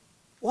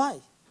 Why?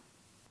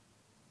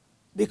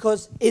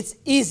 Because it's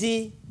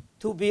easy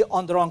to be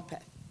on the wrong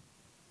path.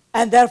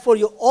 And therefore,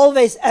 you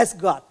always ask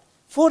God.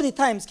 40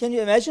 times, can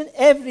you imagine?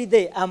 Every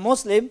day, a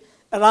Muslim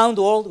around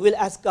the world will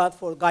ask God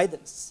for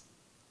guidance.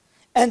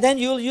 And then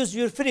you'll use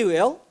your free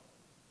will,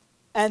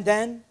 and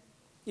then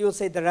you'll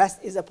say the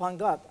rest is upon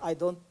God. I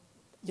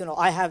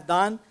have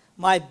done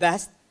my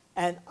best,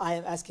 and I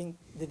am asking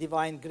the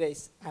divine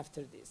grace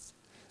after this.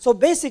 So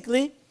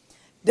basically,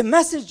 the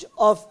message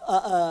of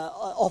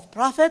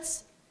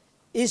prophets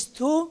is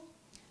to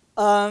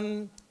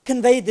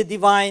convey the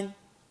divine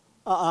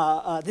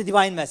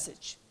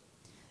message.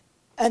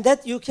 And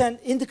that you can,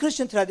 in the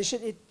Christian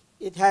tradition,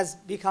 it has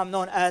become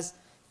known as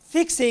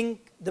fixing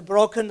the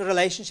broken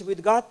relationship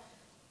with God.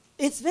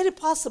 It's very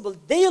possible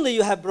daily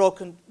you have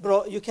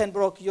you can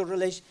break your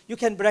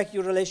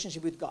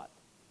relationship with God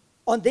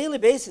on daily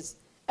basis.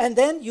 And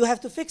then you have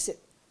to fix it.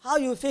 How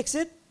you fix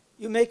it?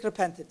 You make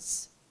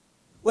repentance.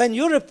 When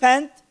you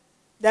repent,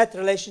 that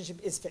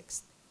relationship is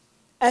fixed.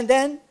 And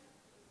then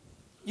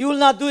you will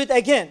not do it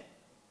again.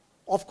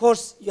 Of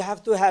course, you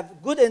have to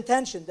have good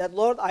intention that,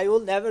 Lord, I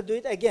will never do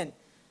it again.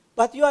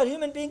 But you are a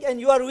human being and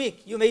you are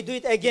weak. You may do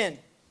it again.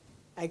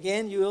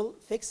 Again, you will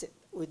fix it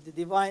with the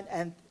divine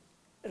and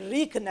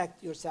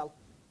reconnect yourself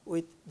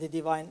with the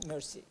divine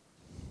mercy.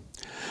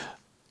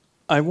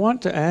 I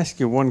want to ask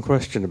you one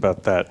question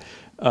about that.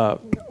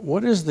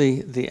 What is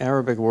the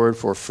Arabic word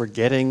for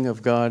forgetting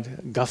of God?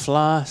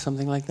 Ghafla,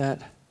 something like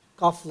that?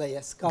 Ghafla,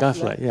 yes.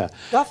 Ghafla, yeah.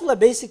 Ghafla,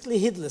 basically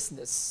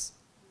heedlessness.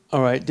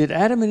 All right. Did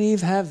Adam and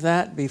Eve have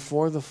that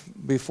before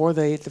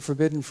they ate the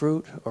forbidden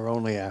fruit, or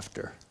only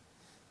after?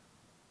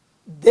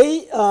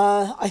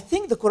 I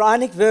think the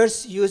Quranic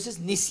verse uses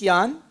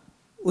nisyan,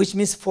 which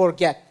means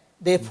forget.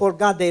 They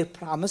forgot their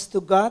promise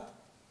to God.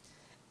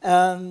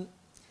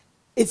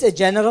 It's a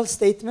general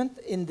statement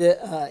in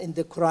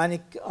the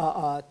Quranic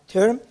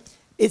term.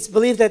 It's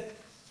believed that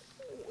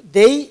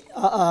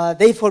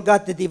they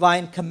forgot the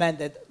divine command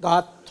that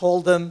God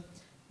told them,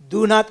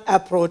 do not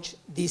approach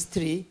these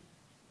three.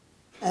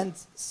 And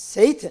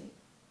Satan,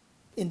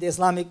 in the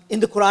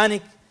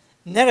Quranic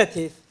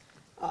narrative,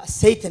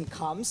 Satan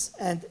comes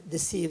and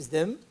deceives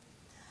them.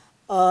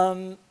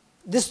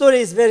 This story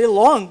is very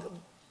long.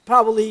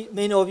 Probably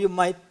many of you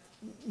might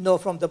know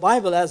from the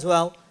Bible as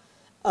well.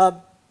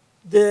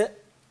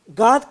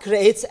 God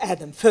creates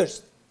Adam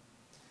first.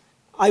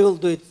 I will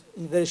do it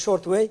in a very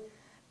short way.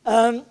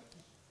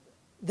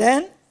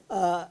 Then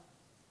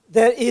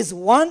there is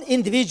one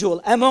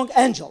individual among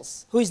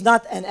angels who is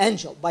not an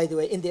angel, by the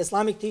way. In the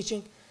Islamic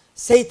teaching,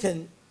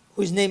 Satan,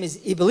 whose name is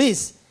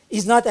Iblis,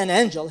 is not an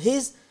angel.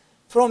 He's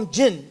from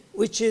jinn,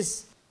 which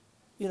is,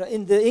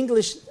 in the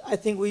English, I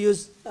think we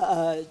use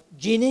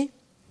genie.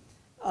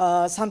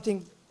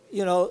 Something,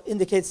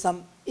 indicates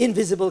some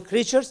invisible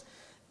creatures.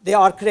 They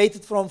are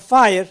created from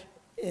fire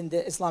in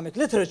the Islamic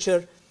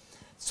literature.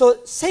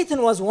 So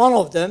Satan was one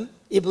of them.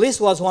 Iblis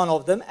was one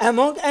of them,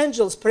 among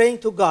angels praying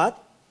to God.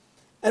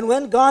 And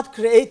when God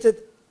created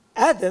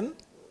Adam,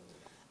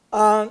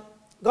 God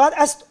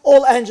asked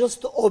all angels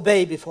to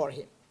obey before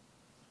him.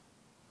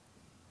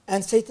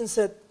 And Satan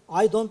said,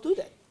 I don't do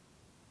that.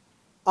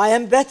 I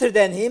am better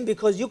than him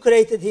because you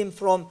created him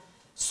from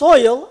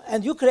soil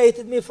and you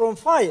created me from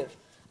fire.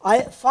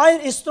 Fire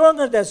is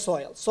stronger than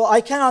soil, so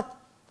I cannot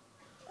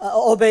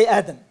obey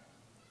Adam.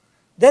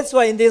 That's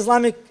why in the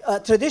Islamic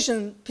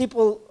tradition,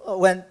 people,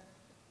 when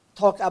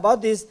talk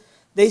about this,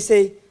 they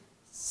say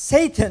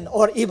Satan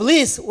or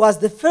Iblis was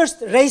the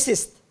first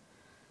racist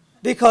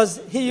because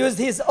he used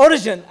his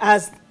origin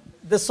as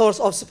the source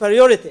of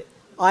superiority.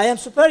 I am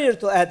superior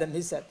to Adam,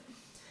 he said.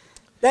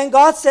 Then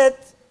God said,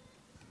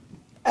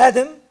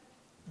 Adam,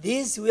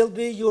 this will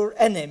be your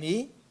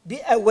enemy. Be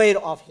aware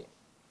of him.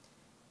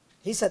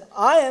 He said,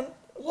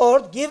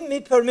 Lord, give me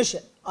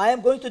permission. I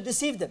am going to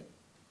deceive them.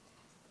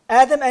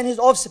 Adam and his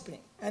offspring.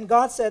 And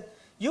God said,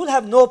 you'll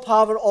have no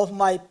power of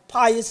my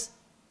pious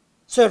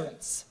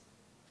servants.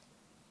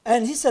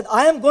 And he said,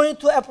 I am going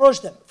to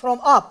approach them from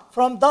up,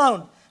 from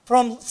down,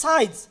 from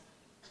sides,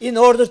 in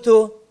order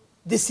to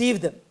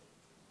deceive them.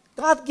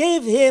 God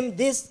gave him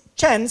this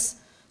chance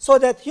so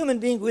that human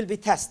being will be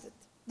tested.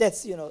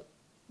 That's,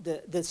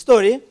 the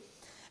story.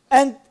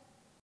 And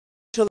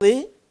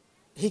actually,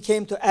 he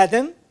came to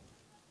Adam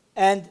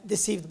and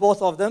deceived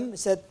both of them. He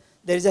said,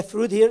 there is a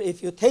fruit here.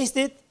 If you taste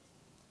it,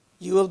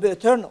 you will be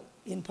eternal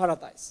in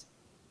paradise.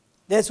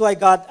 That's why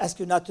God asked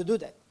you not to do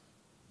that.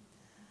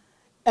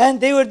 And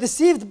they were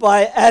deceived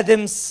by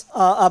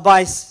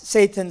by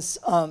Satan's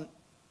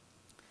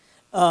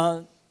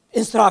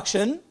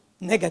instruction,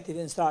 negative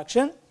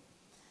instruction.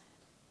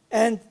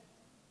 And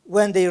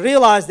when they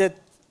realized that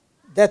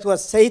that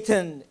was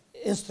Satan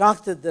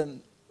instructed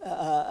them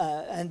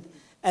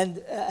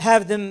and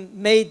have them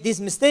made this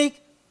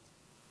mistake,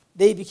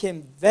 they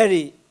became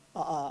very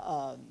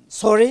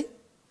sorry,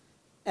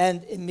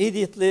 and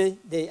immediately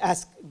they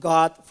asked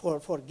God for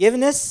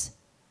forgiveness.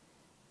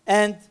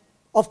 And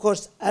of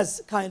course,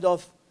 as kind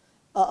of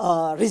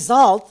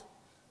result,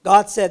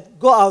 God said,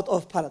 go out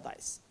of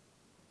paradise,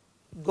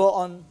 go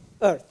on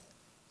earth.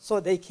 So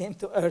they came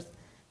to earth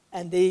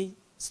and they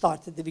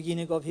started the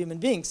beginning of human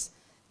beings.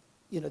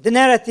 The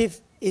narrative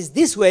is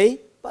this way,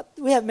 but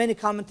we have many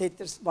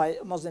commentators by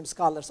Muslim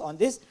scholars on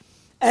this.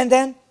 And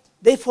then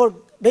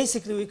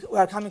basically we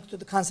are coming to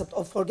the concept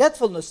of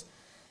forgetfulness.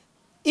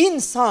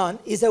 Insan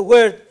is a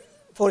word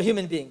for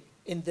human being.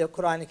 In the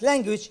Quranic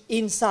language,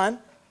 insan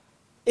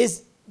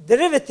is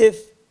derivative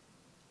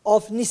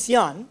of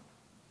nisyan,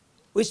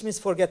 which means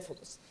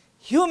forgetfulness.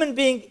 Human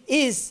being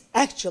is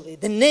actually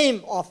the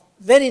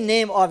very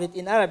name of it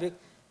in Arabic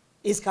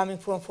is coming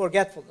from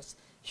forgetfulness.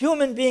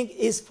 Human being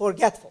is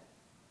forgetful.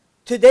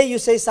 Today you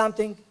say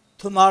something,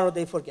 tomorrow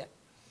they forget.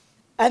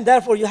 And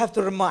therefore you have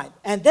to remind.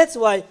 And that's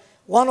why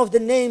one of the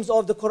names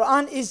of the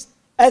Quran is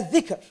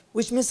al-dhikr,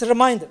 which means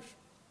reminder.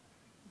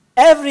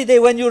 Every day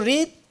when you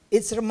read,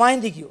 it's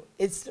reminding you.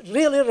 It's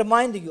really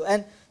reminding you.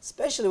 And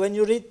especially when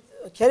you read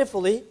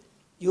carefully,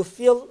 you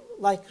feel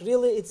like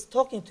really it's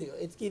talking to you.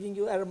 It's giving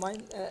you a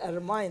remind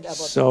about.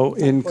 So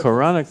in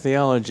Quranic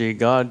theology,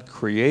 God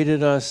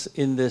created us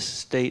in this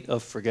state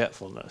of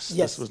forgetfulness.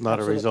 Yes, this was not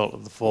absolutely. a result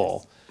of the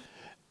fall. Yes.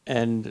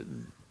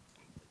 And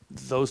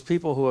those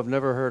people who have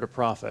never heard a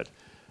prophet,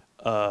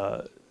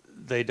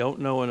 they don't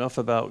know enough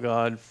about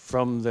God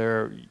from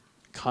their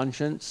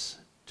conscience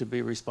to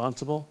be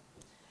responsible?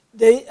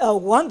 There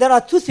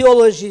are two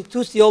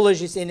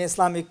theologies in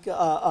Islamic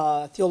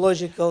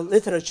theological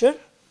literature.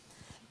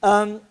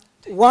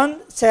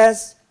 One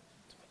says,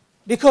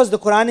 because the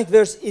Quranic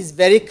verse is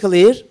very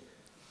clear,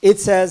 it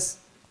says,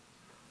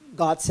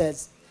 God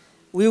says,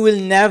 we will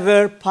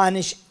never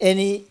punish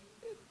any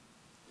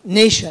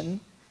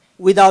nation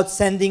without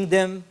sending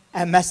them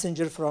a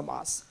messenger from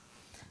us.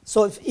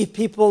 So if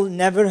people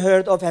never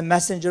heard of a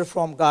messenger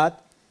from God,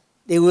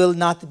 they will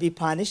not be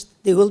punished.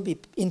 They will be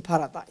in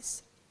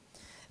paradise.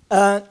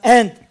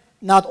 And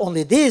not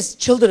only this,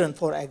 children,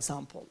 for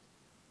example.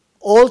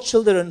 All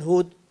children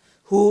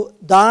who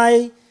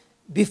die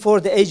before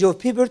the age of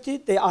puberty,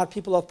 they are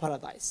people of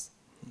paradise.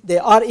 They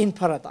are in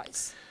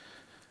paradise.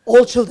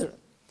 All children.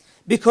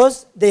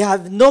 Because they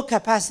have no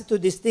capacity to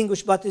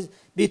distinguish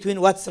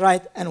between what's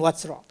right and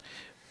what's wrong.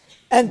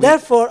 And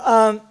therefore,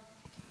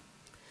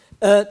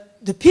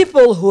 the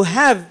people who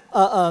have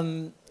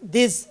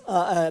this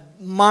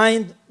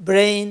mind,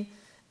 brain,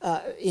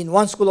 in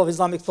one school of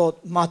Islamic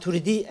thought,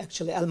 Maturidi,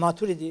 actually,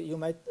 Al-Maturidi, you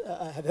might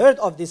have heard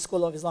of this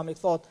school of Islamic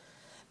thought.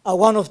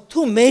 One of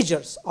two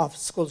majors of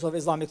schools of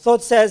Islamic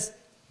thought says,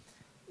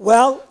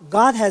 well,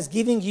 God has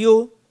given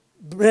you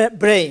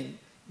brain.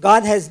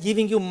 God has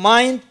given you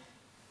mind,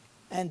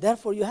 and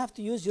therefore you have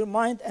to use your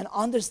mind and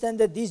understand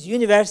that this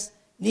universe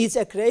needs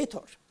a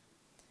creator.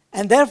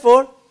 And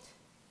therefore,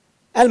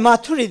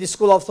 Al-Maturidi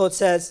school of thought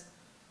says,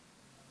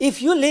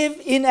 if you live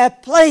in a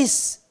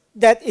place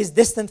that is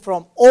distant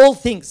from all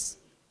things,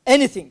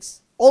 anything,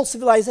 all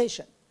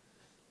civilization,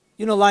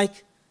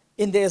 like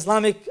in the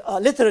Islamic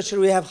literature,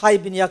 we have Hay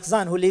bin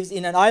Yaqzan, who lives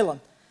in an island,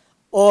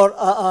 or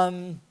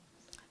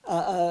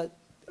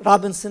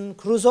Robinson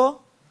Crusoe,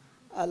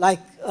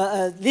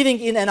 living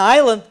in an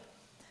island,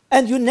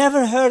 and you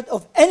never heard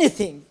of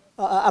anything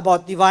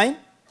about divine.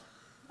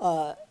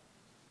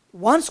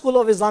 One school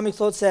of Islamic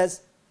thought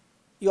says,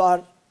 you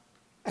are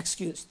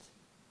excused.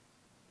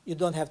 You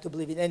don't have to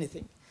believe in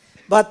anything.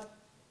 But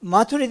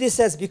Maturidi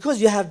says,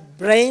 because you have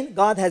brain,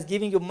 God has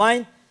given you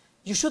mind,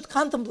 you should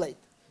contemplate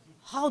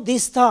how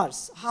these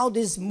stars, how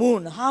this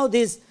moon, how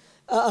this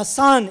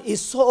sun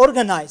is so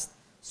organized.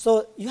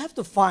 So you have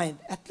to find,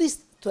 at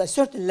least to a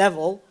certain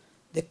level,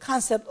 the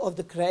concept of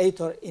the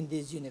creator in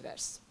this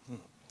universe.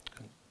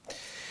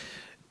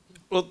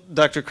 Well,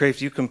 Dr. Kreeft,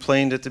 you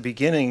complained at the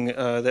beginning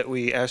that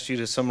we asked you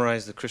to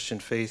summarize the Christian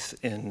faith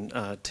in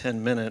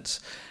 10 minutes.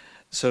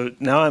 So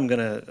now I'm going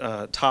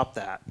to top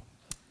that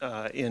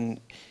and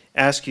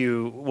ask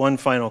you one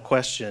final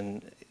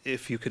question,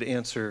 if you could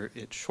answer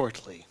it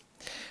shortly.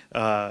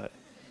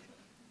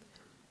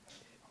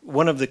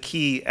 One of the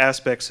key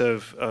aspects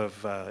of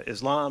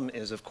Islam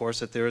is, of course,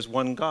 that there is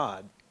one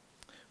God.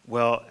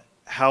 Well,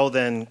 how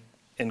then,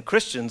 and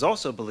Christians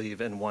also believe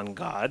in one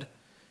God,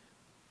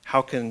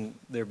 how can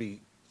there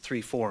be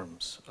three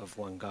forms of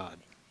one God?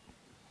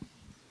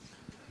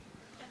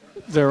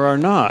 There are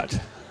not.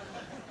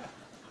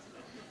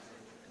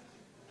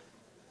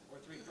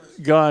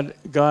 God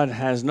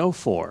has no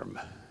form.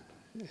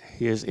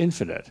 He is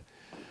infinite.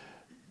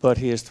 but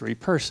he is three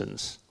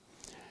persons.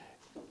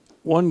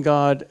 One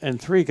God and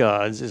three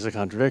gods is a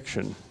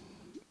contradiction.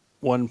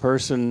 One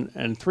person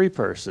and three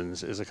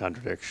persons is a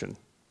contradiction.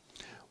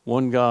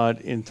 One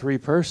God in three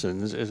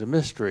persons is a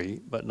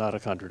mystery, but not a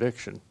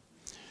contradiction.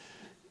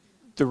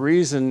 The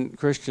reason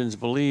Christians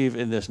believe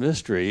in this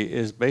mystery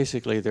is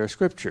basically their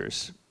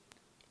scriptures.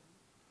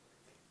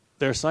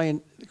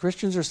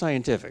 Christians are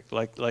scientific,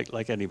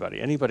 like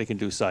anybody. Anybody can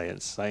do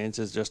science. Science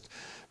is just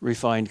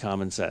refined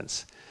common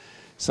sense.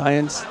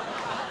 Science...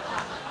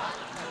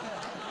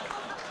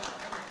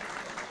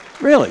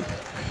 Really.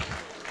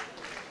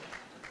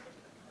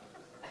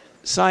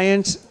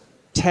 Science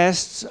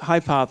tests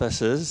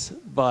hypotheses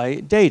by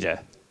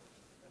data.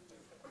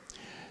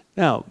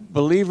 Now,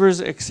 believers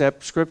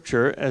accept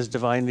Scripture as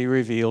divinely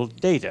revealed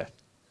data.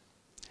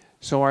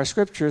 So our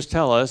Scriptures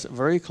tell us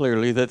very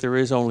clearly that there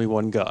is only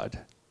one God.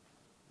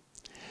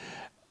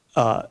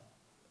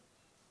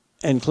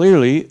 And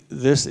clearly,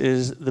 this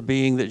is the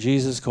being that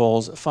Jesus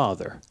calls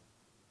Father.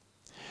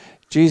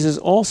 Jesus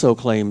also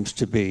claims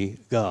to be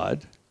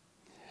God,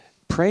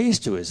 prays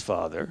to his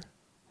Father,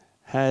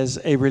 has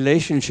a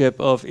relationship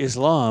of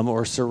Islam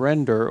or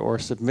surrender or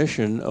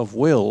submission of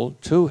will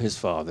to his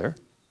Father,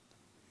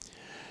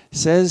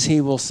 says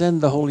he will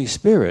send the Holy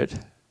Spirit,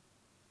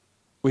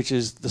 which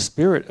is the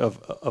Spirit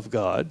of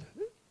God,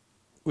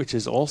 which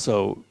is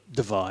also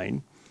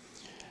divine.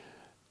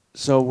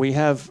 So we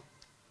have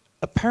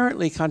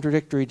apparently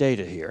contradictory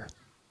data here.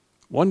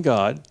 One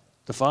God,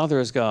 the Father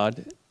is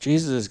God,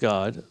 Jesus is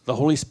God, the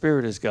Holy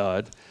Spirit is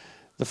God.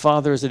 The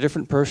Father is a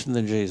different person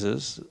than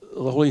Jesus.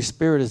 The Holy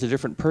Spirit is a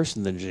different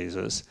person than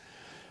Jesus.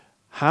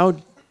 How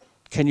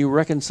can you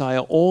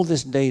reconcile all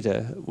this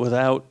data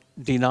without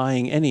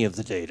denying any of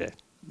the data,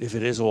 if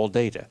it is all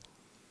data?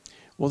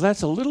 Well,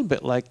 that's a little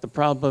bit like the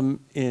problem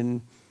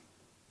in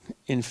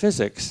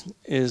physics.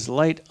 Is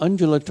light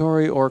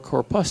undulatory or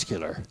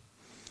corpuscular?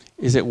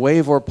 Is it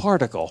wave or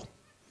particle?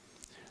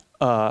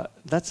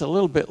 That's a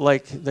little bit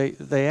like,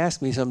 they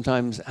ask me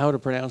sometimes how to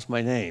pronounce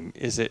my name.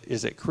 Is it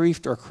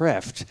Kreeft or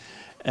Kreeft?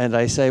 And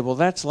I say, well,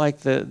 that's like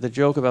the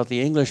joke about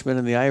the Englishman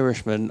and the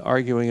Irishman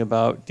arguing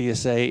about, do you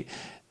say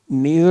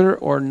neither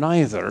or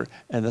neither?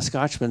 And the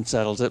Scotchman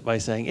settles it by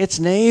saying, it's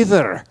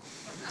neither.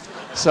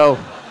 So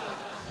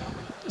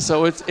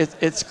it's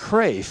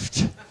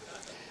Kreeft.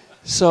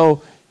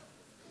 So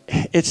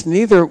it's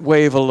neither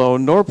wave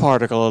alone nor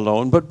particle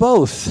alone, but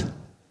both.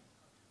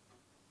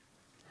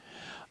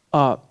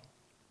 A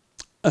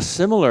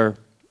similar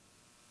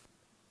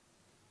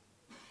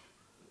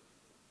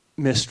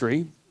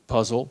mystery,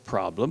 puzzle,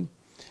 problem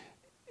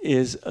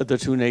is the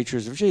two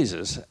natures of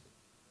Jesus,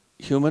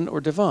 human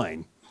or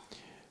divine.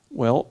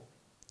 Well,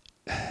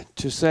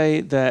 to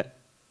say that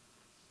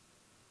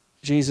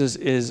Jesus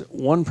is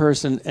one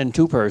person and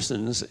two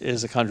persons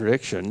is a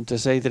contradiction. To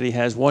say that he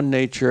has one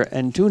nature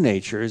and two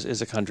natures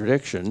is a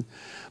contradiction.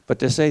 But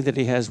to say that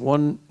he has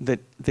that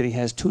he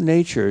has two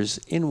natures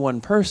in one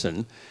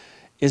person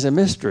is a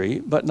mystery,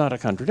 but not a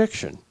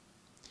contradiction.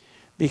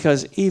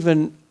 Because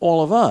even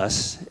all of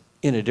us,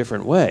 in a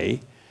different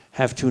way,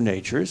 have two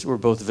natures. We're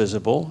both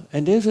visible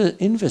and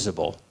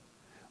invisible.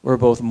 We're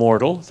both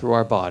mortal through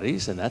our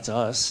bodies, and that's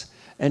us,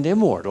 and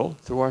immortal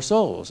through our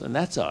souls, and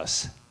that's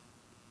us.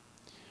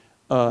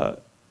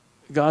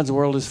 God's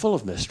world is full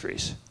of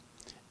mysteries.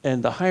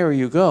 And the higher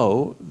you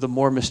go, the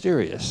more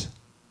mysterious.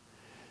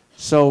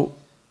 So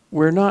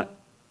we're not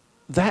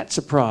that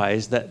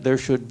surprised that there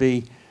should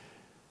be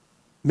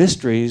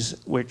mysteries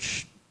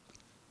which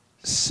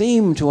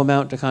seem to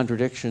amount to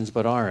contradictions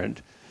but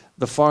aren't,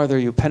 the farther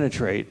you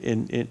penetrate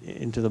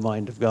into the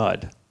mind of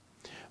God.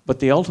 But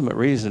the ultimate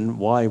reason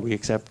why we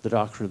accept the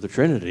doctrine of the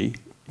Trinity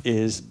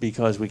is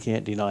because we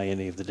can't deny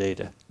any of the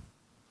data.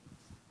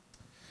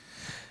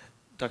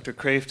 Dr.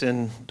 Kreeft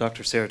and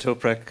Dr.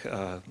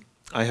 Saritoprak,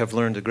 I have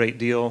learned a great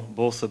deal,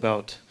 both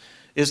about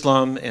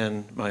Islam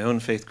and my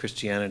own faith,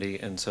 Christianity,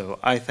 and so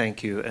I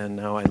thank you, and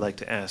now I'd like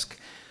to ask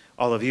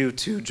all of you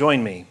to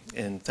join me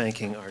in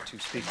thanking our two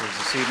speakers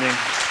this evening.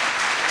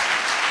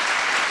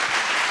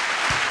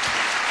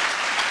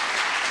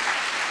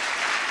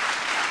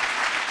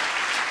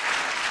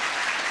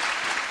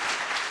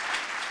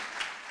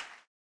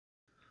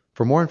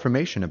 For more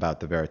information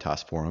about the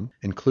Veritas Forum,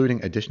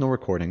 including additional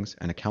recordings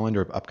and a calendar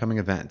of upcoming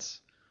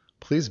events,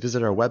 please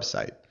visit our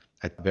website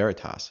at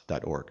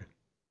veritas.org.